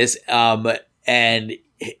does this, and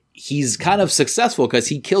he's kind of successful because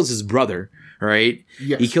he kills his brother. Right?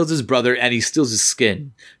 Yes. He kills his brother and he steals his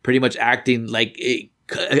skin, pretty much acting like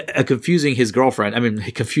confusing his girlfriend. I mean,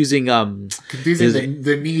 confusing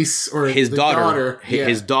the niece or his the daughter.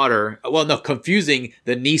 His daughter. Well, no, confusing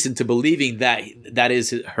the niece into believing that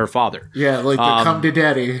is her father. Yeah, like the come to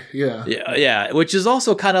daddy. Yeah. Yeah, which is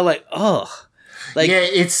also kind of like, ugh. Like, yeah,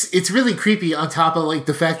 it's really creepy on top of like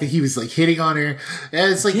the fact that he was like hitting on her,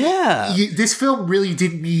 and it's like, this film really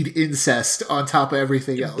didn't need incest on top of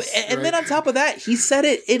everything else. And then on top of that, he said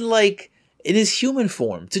it in his human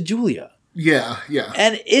form to Julia. Yeah.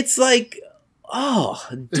 And it's like, oh,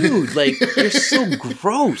 dude, like, you're so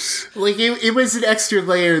gross. Like, it was an extra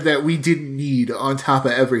layer that we didn't need on top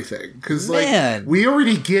of everything. Because, like, we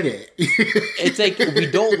already get it. It's like, we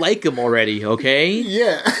don't like him already, okay?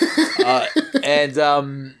 Yeah.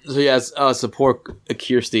 So yes, support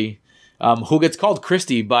Kirsty, who gets called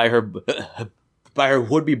Christy by her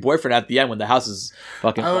would-be boyfriend at the end when the house is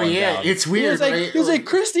fucking falling down. It's weird, He was like,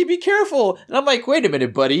 Christy, be careful. And I'm like, wait a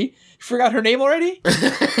minute, buddy. You forgot her name already?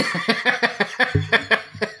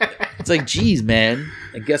 It's like, geez, man.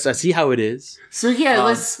 I guess I see how it is. So yeah,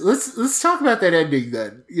 let's talk about that ending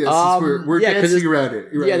then. Yeah, since we're dancing around it.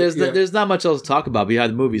 Right? Yeah, there's not much else to talk about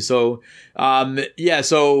behind the movie. So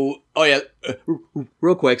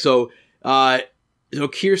real quick. So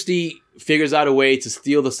Kirsty figures out a way to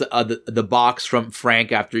steal the box from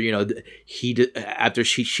Frank after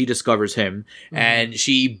she discovers him, and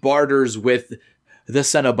she barters with the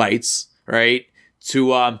Cenobites, right?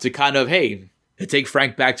 To kind of, hey, take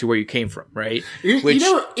Frank back to where you came from, right?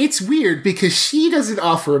 It's weird because she doesn't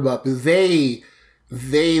offer him up. They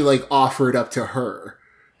like offer it up to her.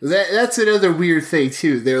 That's another weird thing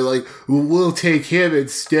too. They're like, we'll take him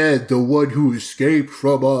instead, the one who escaped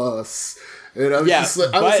from us. And I was was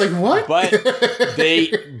like, what?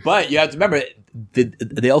 But you have to remember,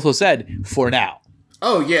 they also said for now.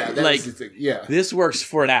 Oh yeah, that's the thing. Yeah, this works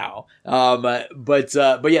for now. But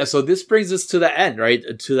yeah, so this brings us to the end, right?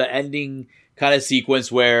 To the ending kind of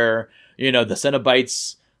sequence where the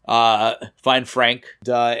Cenobites find Frank,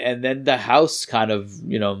 and then the house kind of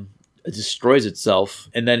destroys itself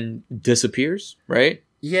and then disappears, right?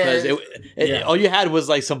 Yeah, all you had was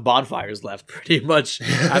like some bonfires left, pretty much,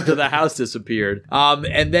 after the house disappeared.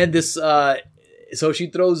 And then this, so she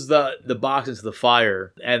throws the box into the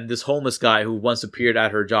fire, and this homeless guy who once appeared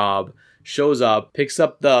at her job shows up, picks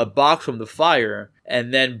up the box from the fire,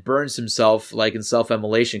 and then burns himself, like in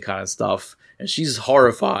self-immolation kind of stuff. And she's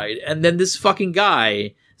horrified. And then this fucking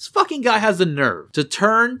guy has the nerve to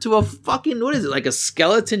turn to a fucking, what is it, like a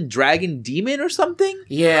skeleton dragon demon or something?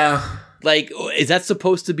 Yeah. Like, is that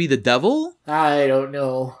supposed to be the devil? I don't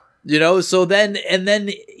know. So then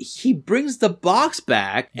he brings the box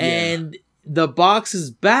back, and the box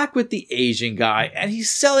is back with the Asian guy, and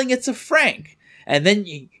he's selling it to Frank. And then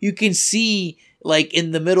you can see, like,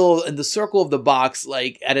 in the middle, in the circle of the box,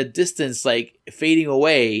 like, at a distance, like, fading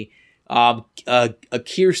away, a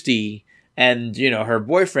Kirsty and, her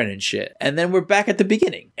boyfriend and shit. And then we're back at the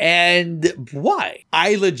beginning. And why?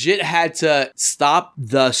 I legit had to stop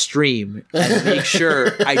the stream and make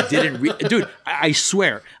sure I didn't dude, I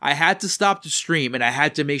swear I had to stop the stream and I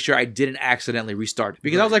had to make sure I didn't accidentally restart it,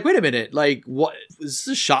 because I was like, wait a minute, like, what, this is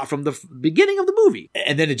a shot from the beginning of the movie,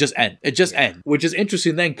 and then it just ends, which is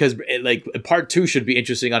interesting then, because like part 2 should be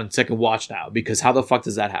interesting on second watch now, because how the fuck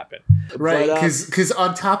does that happen? Right, because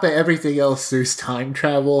on top of everything else, there's time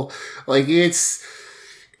travel. Like, it's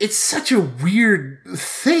such a weird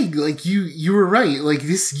thing. Like, you were right. Like,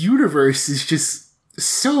 this universe is just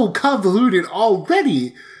so convoluted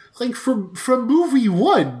already. Like, from movie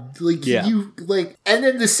 1. Like, you, like, and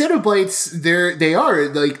then the Cenobites, they are,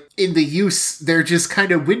 like, in the use, they're just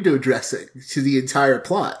kind of window dressing to the entire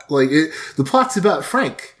plot. Like, the plot's about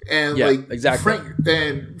Frank. And, like, exactly.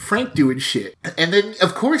 Frank doing shit. And then,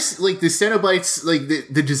 of course, like, the Cenobites, like,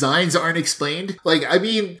 the designs aren't explained. Like, I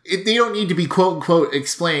mean, they don't need to be quote-unquote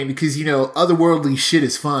explained, because, you know, otherworldly shit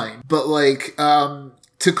is fine. But, like,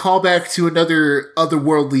 to call back to another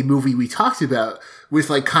otherworldly movie we talked about, with,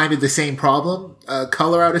 like, kind of the same problem,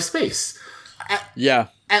 Color Out of Space.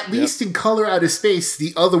 At least in Color Out of Space,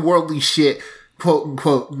 the otherworldly shit,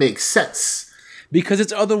 quote-unquote, makes sense. Because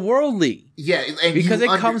it's otherworldly. Yeah. And because it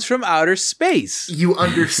comes from outer space. You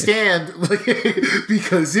understand, like,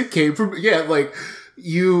 because it came from, like,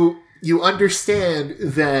 you understand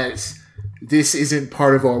that this isn't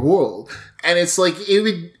part of our world. And it's like,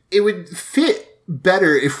 it would fit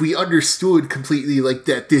better if we understood completely, like,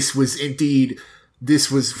 that this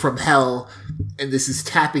was from hell, and this is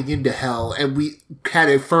tapping into hell, and we had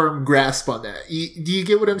a firm grasp on that. Do you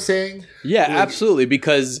get what I'm saying? Yeah, like, absolutely.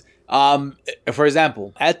 Because, for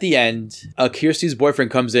example, at the end, Kirsty's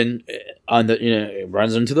boyfriend comes in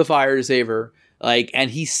runs into the fire to save her, like,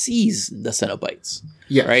 and he sees the Cenobites.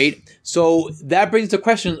 Yeah. Right? So that brings the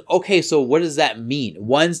question, okay, so what does that mean?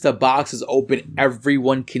 Once the box is open,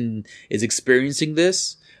 everyone is experiencing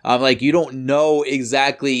this. Like, you don't know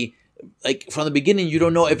exactly. Like, from the beginning, you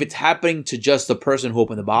don't know if it's happening to just the person who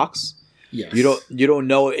opened the box. Yes. You don't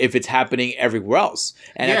know if it's happening everywhere else.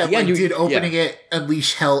 And at the end, did opening it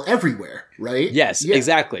unleash hell everywhere, right? Yes,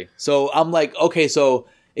 exactly. So I'm like, okay, so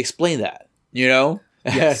explain that, you know?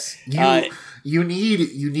 Yes. You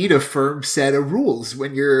need a firm set of rules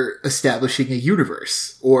when you're establishing a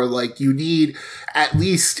universe. Or, like, you need at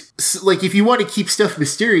least, like, if you want to keep stuff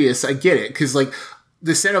mysterious, I get it. Because, like,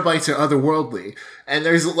 the Cenobites are otherworldly, and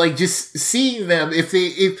there's, like, just seeing them, I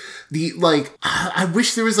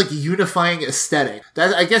wish there was, like, a unifying aesthetic.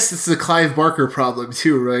 I guess it's the Clive Barker problem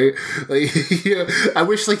too, right? Like, I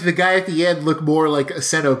wish, like, the guy at the end looked more like a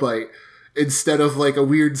Cenobite instead of, like, a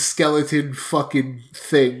weird skeleton fucking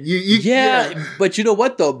thing. But you know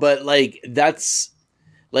what though? But, like, that's,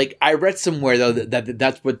 like, I read somewhere though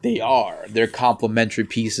that's what they are. They're complementary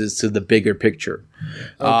pieces to the bigger picture.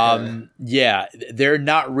 Okay. They're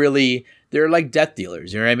not really. They're like death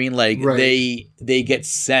dealers. You know what I mean? Like, right. They get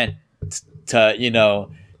sent to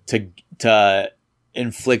to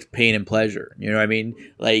inflict pain and pleasure. You know what I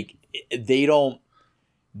mean? Like, they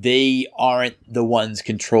aren't the ones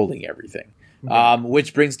controlling everything. Mm-hmm.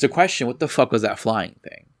 Which brings to question, what the fuck was that flying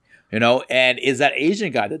thing? You know, and is that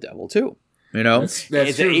Asian guy the devil too? You know, that's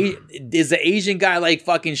true. Is the Asian guy like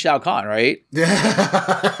fucking Shao Kahn, right?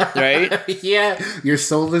 Right? Yeah, your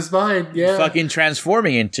soul is mine. Yeah, fucking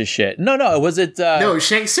transforming into shit. No, was it? No,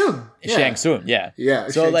 Shang Tsung. Yeah. Shang Tsung. Yeah.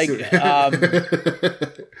 So Shang like,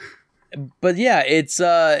 but yeah, it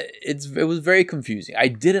was very confusing. I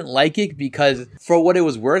didn't like it because for what it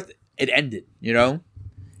was worth, it ended. You know.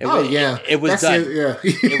 It was done. It was done.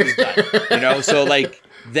 You know, so like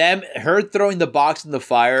her throwing the box in the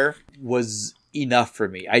fire was enough for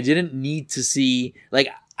me. I didn't need to see, like,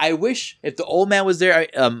 I wish if the old man was there,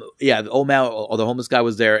 the old man or the homeless guy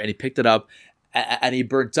was there and he picked it up and he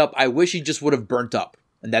burnt up. I wish he just would have burnt up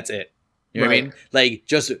and that's it. You know what I mean? Like,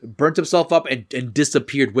 just burnt himself up and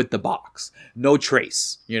disappeared with the box. No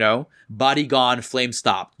trace, you know? Body gone, flame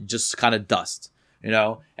stopped, just kind of dust, you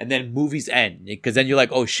know? And then movies end because then you're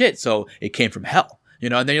like, oh shit, so it came from hell, you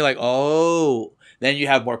know? And then you're like, oh, then you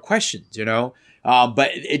have more questions, you know? But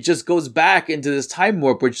it just goes back into this time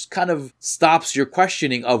warp, which kind of stops your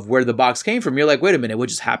questioning of where the box came from. You're like, wait a minute, what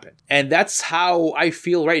just happened? And that's how I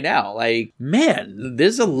feel right now. Like, man,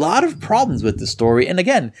 there's a lot of problems with the story. And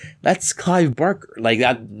again, that's Clive Barker. Like,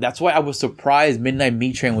 that's why I was surprised Midnight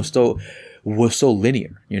Meat Train was so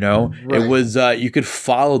linear, you know? Right. It was you could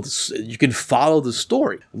follow the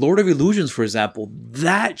story. Lord of Illusions, for example,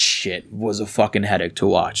 that shit was a fucking headache to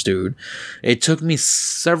watch, dude. It took me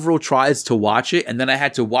several tries to watch it, and then I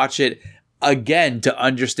had to watch it again to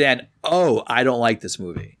understand, oh, I don't like this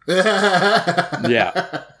movie.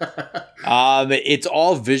 Yeah. It's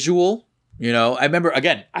all visual. You know, I remember,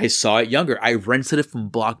 again, I saw it younger. I rented it from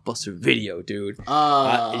Blockbuster Video, dude.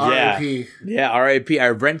 R.I.P. Yeah, R.I.P. I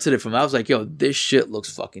rented it from, I was like, yo, this shit looks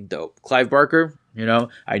fucking dope. Clive Barker, you know,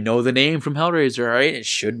 I know the name from Hellraiser, all right? It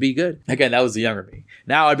should be good. Again, that was the younger me.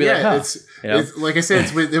 Now I'd be like, huh. It's like I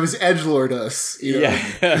said, it was edgelord us. You know? Yeah.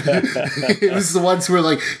 It was the ones who were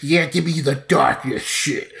like, yeah, give me the darkness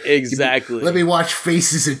shit. Exactly. Let me watch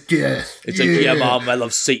Faces of Death. It's like, yeah, Mom, I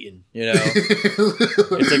love Satan, you know?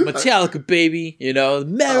 It's like Metallica, baby, you know?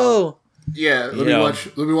 Metal! Yeah, let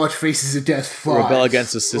me watch Faces of Death 5. Rebel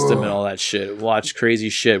against the system and all that shit. Watch crazy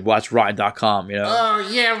shit. Watch Rotten.com, you know? Oh,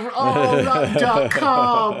 yeah. Oh,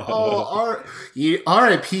 Rotten.com. Oh,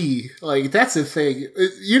 R.I.P. Like, that's the thing.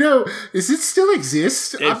 You know, does it still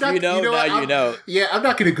exist? If you know. Yeah, I'm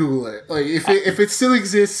not going to Google it. Like, if it still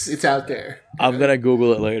exists, it's out there. I'm going to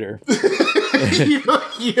Google it later.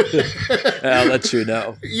 I'll let you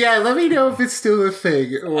know. Yeah, let me know if it's still a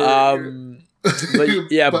thing.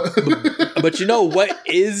 But yeah, but you know what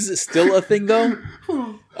is still a thing though?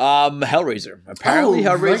 Hellraiser. Apparently,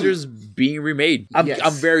 Hellraiser's being remade.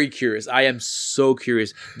 I'm very curious. I am so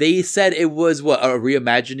curious. They said it was a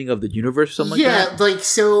reimagining of the universe, or something like that. Yeah, like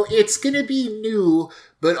so it's gonna be new,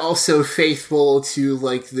 but also faithful to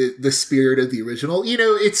like the spirit of the original. You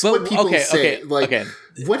know, it's what people say.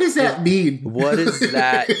 What does that mean? What does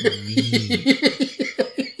that mean?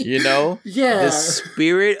 You know? Yeah. The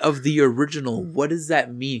spirit of the original. What does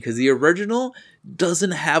that mean? Because the original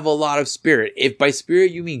doesn't have a lot of spirit. If by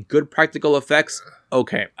spirit you mean good practical effects,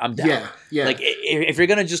 okay, I'm down. Yeah. Like, if you're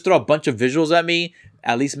going to just throw a bunch of visuals at me,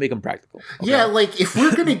 at least make them practical. Okay? Yeah, like, if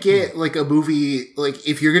we're going to get, like, a movie, like,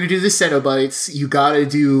 if you're going to do the Cenobites, you got to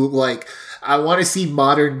do, like, I want to see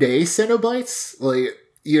modern day Cenobites, like,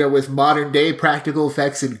 you know, with modern day practical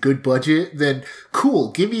effects and good budget, then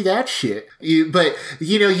cool, give me that shit. But,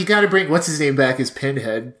 you know, you got to bring, what's his name back as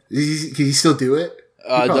Pinhead? Can he still do it?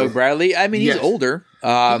 Doug Bradley? I mean, he's older.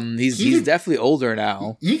 He's definitely older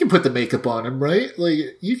now. You can put the makeup on him, right? Like,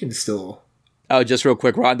 you can still... Oh, just real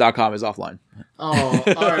quick, Ron.com is offline. Oh,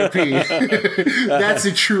 R.I.P. That's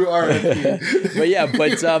a true R.I.P. But yeah,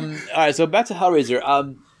 all right, so back to Hellraiser.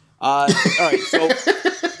 All right, so...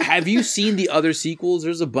 Have you seen the other sequels?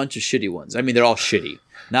 There's a bunch of shitty ones. I mean, they're all shitty.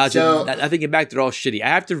 Now, thinking back, they're all shitty. I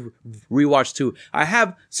have to rewatch 2. I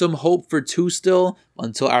have some hope for 2 still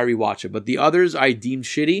until I rewatch it. But the others I deemed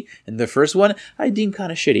shitty, and the first one I deemed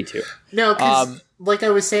kind of shitty too. No, because like I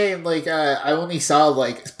was saying, like I only saw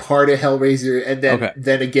like part of Hellraiser, and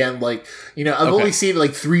then again, like, you know, I've only seen it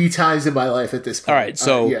like 3 times in my life at this point. All right,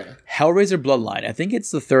 so Hellraiser Bloodline. I think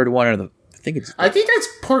it's the third one, or I think that's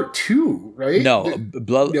part 2, right? No,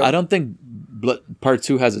 I don't think part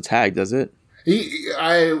 2 has a tag, does it?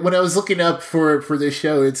 When I was looking up for this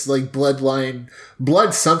show, it's like Blood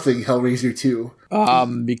something Hellraiser 2.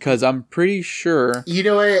 Because I'm pretty sure. You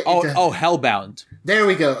know what? Hellbound. There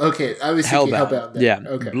we go. Okay, I was thinking Hellbound. Yeah.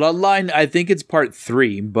 Okay. Bloodline. I think it's part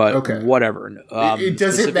 3, but whatever. It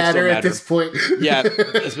doesn't matter at this point. Yeah,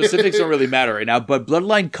 the specifics don't really matter right now. But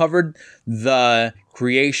Bloodline covered the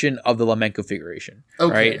creation of the Lament configuration.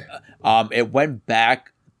 Okay. Right. It went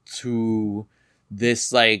back to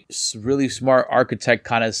this like really smart architect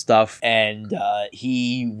kind of stuff, and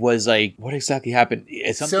he was like, what exactly happened?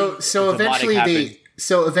 So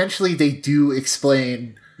eventually they do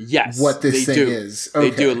explain what this thing is. Okay.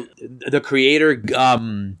 They do. The creator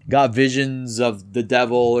got visions of the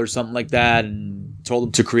devil or something like that and told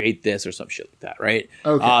him to create this or some shit like that, right?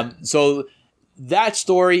 Okay. So that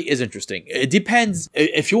story is interesting. It depends.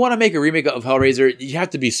 If you want to make a remake of Hellraiser, you have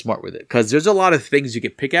to be smart with it, because there's a lot of things you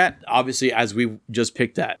could pick at, obviously, as we just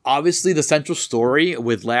picked at. Obviously, the central story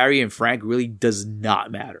with Larry and Frank really does not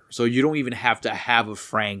matter. So you don't even have to have a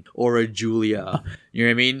Frank or a Julia. You know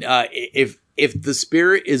what I mean? If the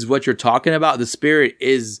spirit is what you're talking about, the spirit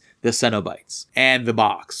is the Cenobites and the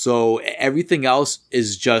box. So everything else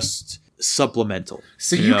is just supplemental.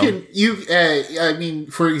 So I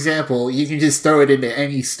mean, for example, you can just throw it into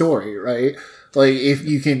any story, right? Like, if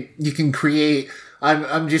you can create,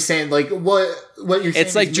 I'm just saying, like, what you're saying.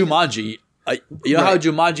 It's like Jumanji. You know how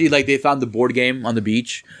Jumanji, like, they found the board game on the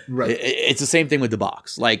beach? Right. It's the same thing with the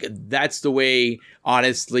box. Like, that's the way,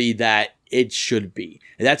 honestly, that it should be.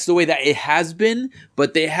 That's the way that it has been,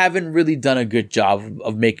 but they haven't really done a good job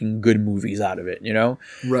of making good movies out of it, you know?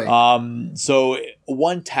 Right. So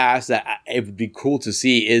one task that it would be cool to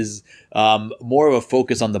see is more of a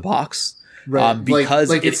focus on the box. Right.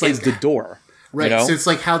 Because it is the door. Right. You know? So it's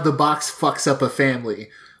like how the box fucks up a family.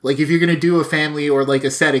 Like, if you're going to do a family or, like,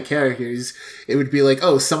 a set of characters, it would be like,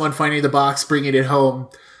 oh, someone finding the box, bringing it home,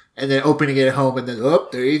 and then opening it at home, and then, oh,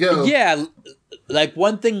 there you go. Yeah, like,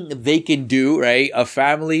 one thing they can do, right? A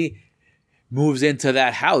family moves into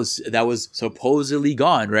that house that was supposedly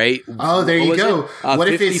gone, right? Oh, there you go. What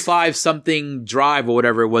 55 something drive or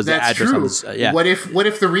whatever it was. That's the address. True. Yeah. What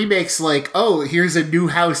if the remake's like, oh, here's a new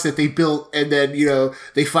house that they built, and then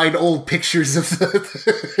they find old pictures of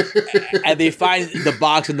the and they find the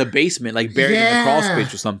box in the basement, like buried in the crawl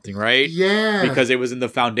space or something, right? Yeah, because it was in the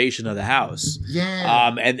foundation of the house.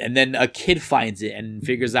 Yeah. And then a kid finds it and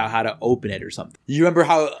figures out how to open it or something. You remember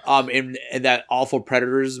how in that Awful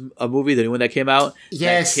Predators movie, the new one that came out,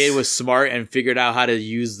 yes, that kid was smart and figured out how to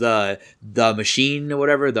use the machine or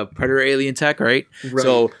whatever, the Predator alien tech, right?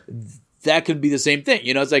 So that could be the same thing,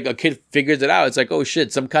 it's like a kid figures it out. It's like, oh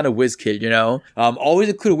shit, some kind of whiz kid, always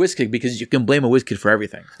include a whiz kid because you can blame a whiz kid for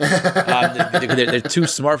everything. They're too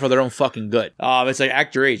smart for their own fucking good. It's like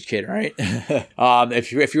act your age, kid, right?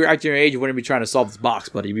 If you're acting your age, you wouldn't be trying to solve this box,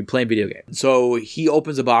 buddy. You'd be playing video games. So he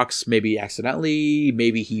opens a box, maybe accidentally,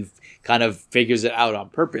 maybe he kind of figures it out on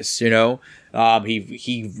purpose,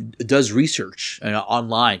 He does research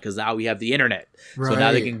online because now we have the internet. Right. So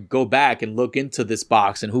now they can go back and look into this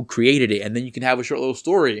box and who created it, and then you can have a short little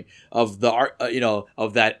story of the art,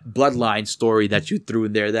 of that bloodline story that you threw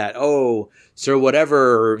in there. That Sir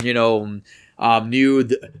whatever, knew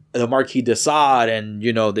the Marquis de Sade and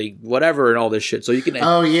the whatever and all this shit. So you can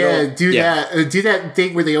do that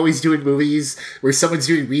thing where they always do in movies where someone's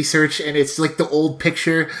doing research and it's like the old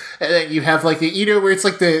picture, and then you have like where it's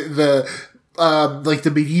like the like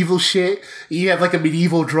the medieval shit. You have like a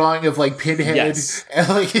medieval drawing of like Pinhead. Yes. And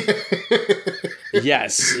like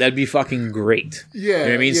yes, that'd be fucking great. Yeah. You know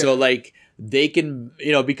what I mean? Yeah. So like they can,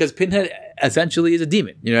 because Pinhead essentially is a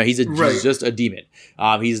demon. He's just a demon.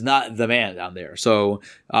 He's not the man down there. So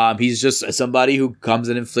he's just somebody who comes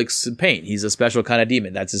and inflicts pain. He's a special kind of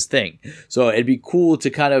demon. That's his thing. So it'd be cool to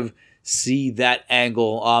kind of see that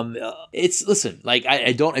angle.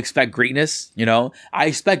 I don't expect greatness, I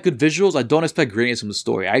expect good visuals. I don't expect greatness from the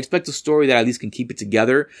story. I expect a story that at least can keep it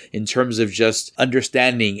together in terms of just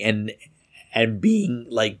understanding and being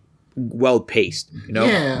like well paced,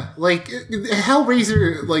 Yeah, like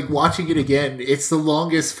Hellraiser, like watching it again, it's the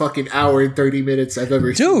longest fucking hour and 30 minutes I've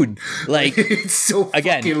ever seen. Dude, like it's so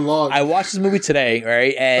fucking long. I watched this movie today,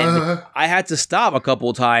 right? And I had to stop a couple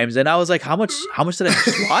of times and I was like, how much did I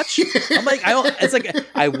just watch? I'm like,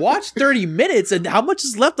 I watched 30 minutes and how much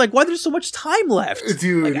is left? Like, why there's so much time left?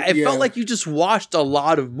 Dude, like, I felt like you just watched a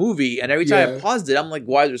lot of movie and every time I paused it, I'm like,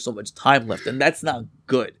 why is there so much time left? And that's not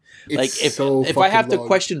good. It's if I have to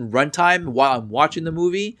question runtime while I'm watching the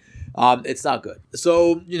movie, it's not good.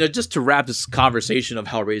 So, just to wrap this conversation of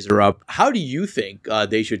Hellraiser up, how do you think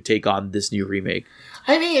they should take on this new remake?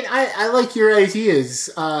 I mean, I like your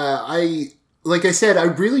ideas. Like I said, I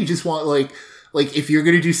really just want like if you're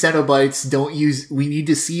gonna do Cenobites, we need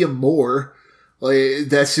to see them more. Like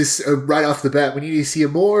that's just right off the bat. We need to see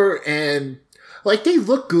them more, and like they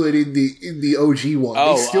look good in the OG one.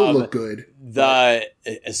 They still look good.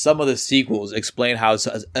 Some of the sequels explain how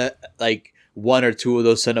like one or two of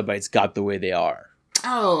those Cenobites got the way they are.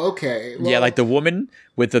 Oh, okay. Well, yeah, like the woman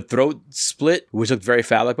with the throat split, which looked very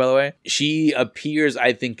phallic, by the way. She appears,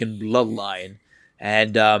 I think, in Bloodline,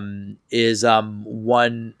 and is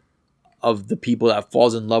one of the people that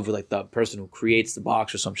falls in love with like the person who creates the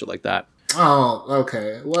box or some shit like that. Oh,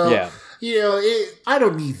 okay. Well, yeah. I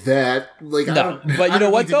don't need that. Like, no, but you know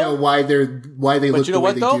what though? Know why they look the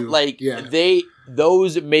way they do. Like,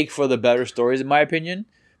 those make for the better stories, in my opinion,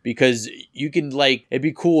 because you can it'd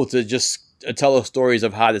be cool to just tell those stories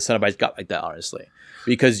of how the Cenobites got like that, honestly,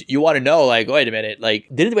 because you want to know, like, wait a minute, like,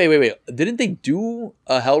 didn't they do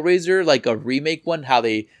a Hellraiser, like a remake one, how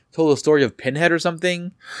they told the story of Pinhead or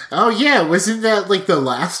something? Oh yeah, wasn't that like the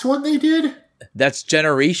last one they did? That's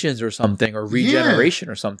Generations or something, or Regeneration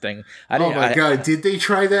or something. Oh my god, did they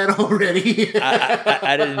try that already?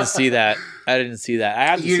 I didn't see that. I have to see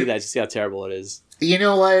that to see how terrible it is. You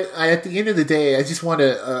know what? At the end of the day, I just want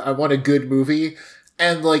I want a good movie,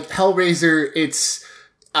 and like Hellraiser,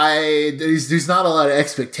 there's not a lot of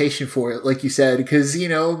expectation for it, like you said, because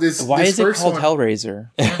why is it called Hellraiser?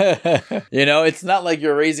 It's not like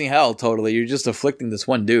you're raising hell totally. You're just afflicting this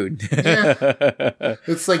one dude. Yeah,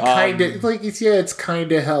 it's like kind of it's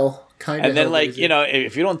kind of hell. And then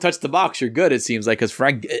if you don't touch the box, you're good. It seems like, because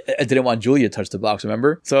Frank didn't want Julia to touch the box.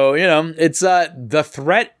 Remember? So it's the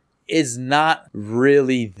threat is not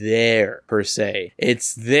really there per se.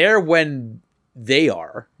 It's there when they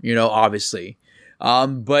are, obviously.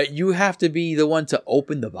 But you have to be the one to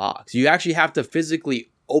open the box. You actually have to physically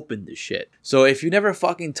open this shit. So if you never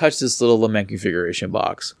fucking touch this little lament configuration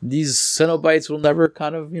box, these Cenobites will never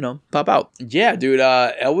kind of, pop out. Yeah, dude,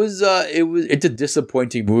 it's a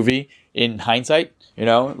disappointing movie in hindsight.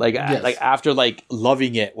 Like after like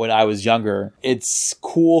loving it when I was younger, it's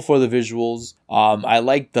cool for the visuals. I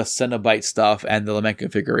like the Cenobite stuff and the lament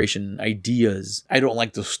configuration ideas. I don't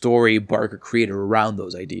like the story Barker created around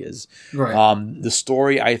those ideas. Right. The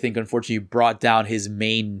story, I think, unfortunately brought down his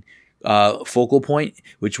main focal point,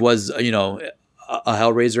 which was, a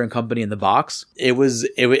Hellraiser and Company in the box. It was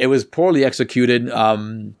poorly executed.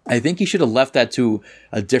 I think he should have left that to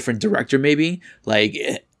a different director, maybe. Like,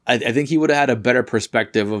 I think he would have had a better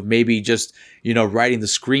perspective of maybe just, writing the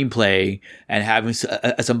screenplay and having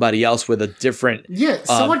somebody else with a different... Yeah,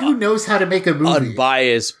 someone who knows how to make a movie.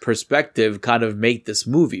 Unbiased perspective kind of make this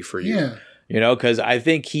movie for you. Yeah. Because I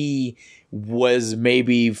think he was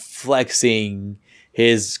maybe flexing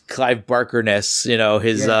his Clive Barker-ness,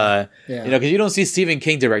 because you don't see Stephen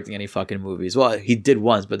King directing any fucking movies. Well, he did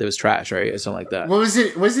once, but it was trash, right? Or something like that. What was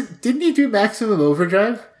it? Didn't he do Maximum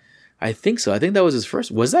Overdrive? I think so. I think that was his first.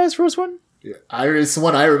 Was that his first one? Yeah, it's the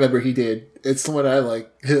one I remember he did. It's the one I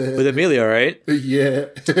like. With Amelia, right? Yeah.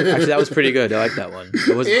 Actually, that was pretty good. I like that one.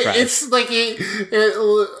 It wasn't trash. It's like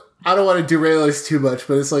I don't want to derail this too much,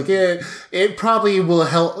 but it's like it probably will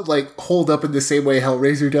hold up in the same way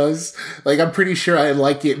Hellraiser does. Like, I'm pretty sure I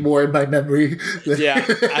like it more in my memory. Yeah,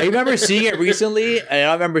 I remember seeing it recently, and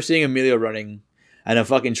I remember seeing Amelia running and a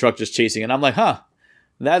fucking truck just chasing, and I'm like, huh.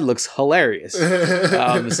 That looks hilarious.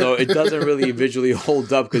 So it doesn't really visually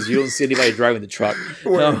hold up because you don't see anybody driving the truck.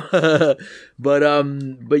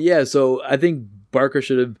 But yeah, so I think Barker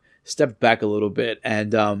should have stepped back a little bit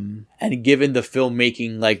and given the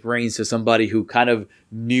filmmaking reins to somebody who kind of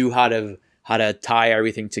knew how to tie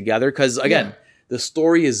everything together. Because again, the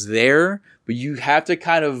story is there, but you have to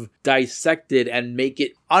kind of dissect it and make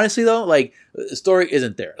it. Honestly, though, the story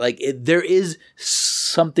isn't there. There is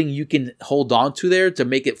something you can hold on to there to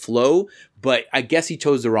make it flow, but I guess he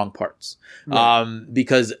chose the wrong parts. Right.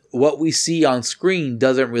 Because what we see on screen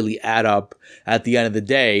doesn't really add up at the end of the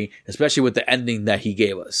day, especially with the ending that he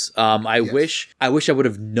gave us. I wish I would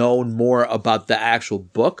have known more about the actual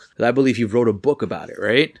book. I believe he wrote a book about it,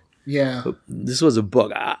 right? Yeah. But this was a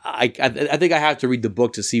book. I think I have to read the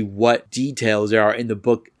book to see what details there are in the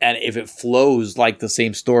book and if it flows like the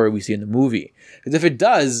same story we see in the movie. Because if it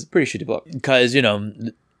does, pretty shitty book. Because,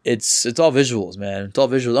 it's all visuals, man. It's all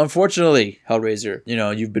visuals. Unfortunately, Hellraiser,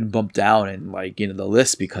 you've been bumped down in the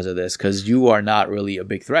list because of this, because you are not really a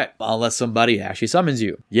big threat unless somebody actually summons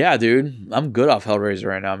you. Yeah, dude, I'm good off Hellraiser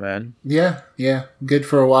right now, man. Yeah, good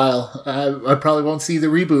for a while. I probably won't see the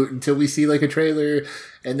reboot until we see a trailer,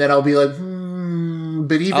 and then I'll be like,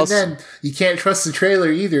 but even then, you can't trust the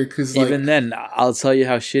trailer either, because even then, I'll tell you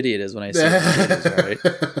how shitty it is when I see it. Right?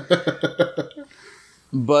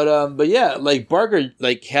 But yeah, Barker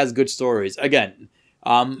has good stories. Again,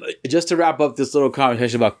 just to wrap up this little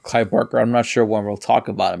conversation about Clive Barker, I'm not sure when we'll talk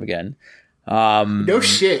about him again. No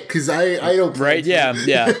shit, because I don't. Right? Yeah.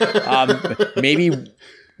 Maybe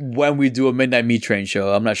when we do a Midnight Meat Train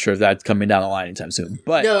show. I'm not sure if that's coming down the line anytime soon.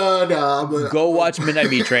 But go watch Midnight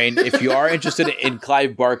Meat Train if you are interested in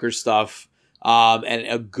Clive Barker stuff. And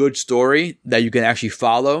a good story that you can actually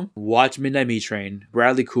follow. Watch Midnight Meat Train.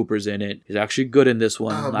 Bradley Cooper's in it. He's actually good in this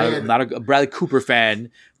one. Not a Bradley Cooper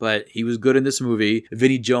fan, but he was good in this movie.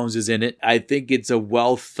 Vinnie Jones is in it. I think it's a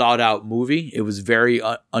well thought out movie. It was very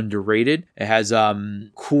underrated. It has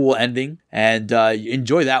cool ending, and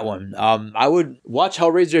enjoy that one. I would watch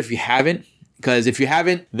Hellraiser if you haven't. Because if you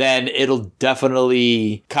haven't, then it'll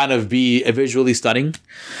definitely kind of be visually stunning.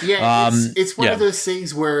 Yeah, it's one of those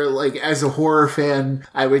things where, as a horror fan,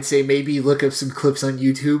 I would say maybe look up some clips on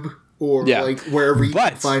YouTube or wherever you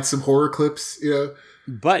can find some horror clips.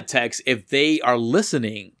 But Tex, if they are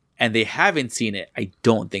listening and they haven't seen it, I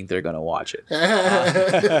don't think they're gonna watch it.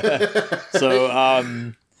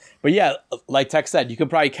 But yeah, like Tex said, you can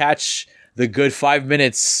probably catch the good 5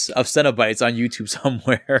 minutes of Cenobites on YouTube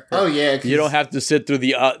somewhere. Oh yeah, you don't have to sit through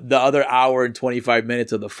the other hour and 25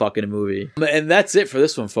 minutes of the fucking movie. And that's it for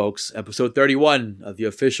this one, folks. Episode 31 of the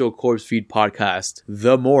official Corpse Feed podcast,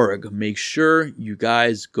 The Morgue. Make sure you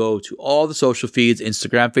guys go to all the social feeds,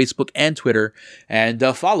 Instagram, Facebook, and Twitter, and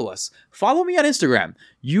follow us. Follow me on Instagram.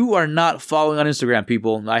 You are not following on Instagram,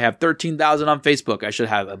 people. I have 13,000 on Facebook. I should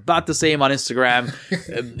have about the same on Instagram,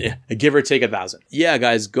 give or take 1,000. Yeah,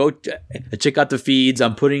 guys, go check out the feeds.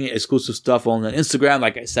 I'm putting exclusive stuff on Instagram,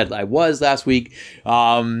 like I said I was last week.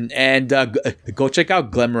 And go check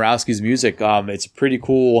out Glenn Morawski's music. It's pretty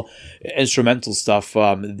cool instrumental stuff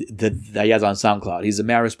that he has on SoundCloud. He's the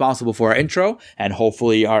man responsible for our intro and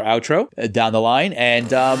hopefully our outro down the line. And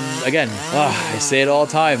again, I say it all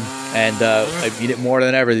the time, and I mean it more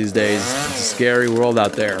than ever these days. It's a scary world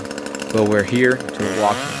out there, but we're here to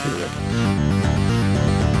walk through it.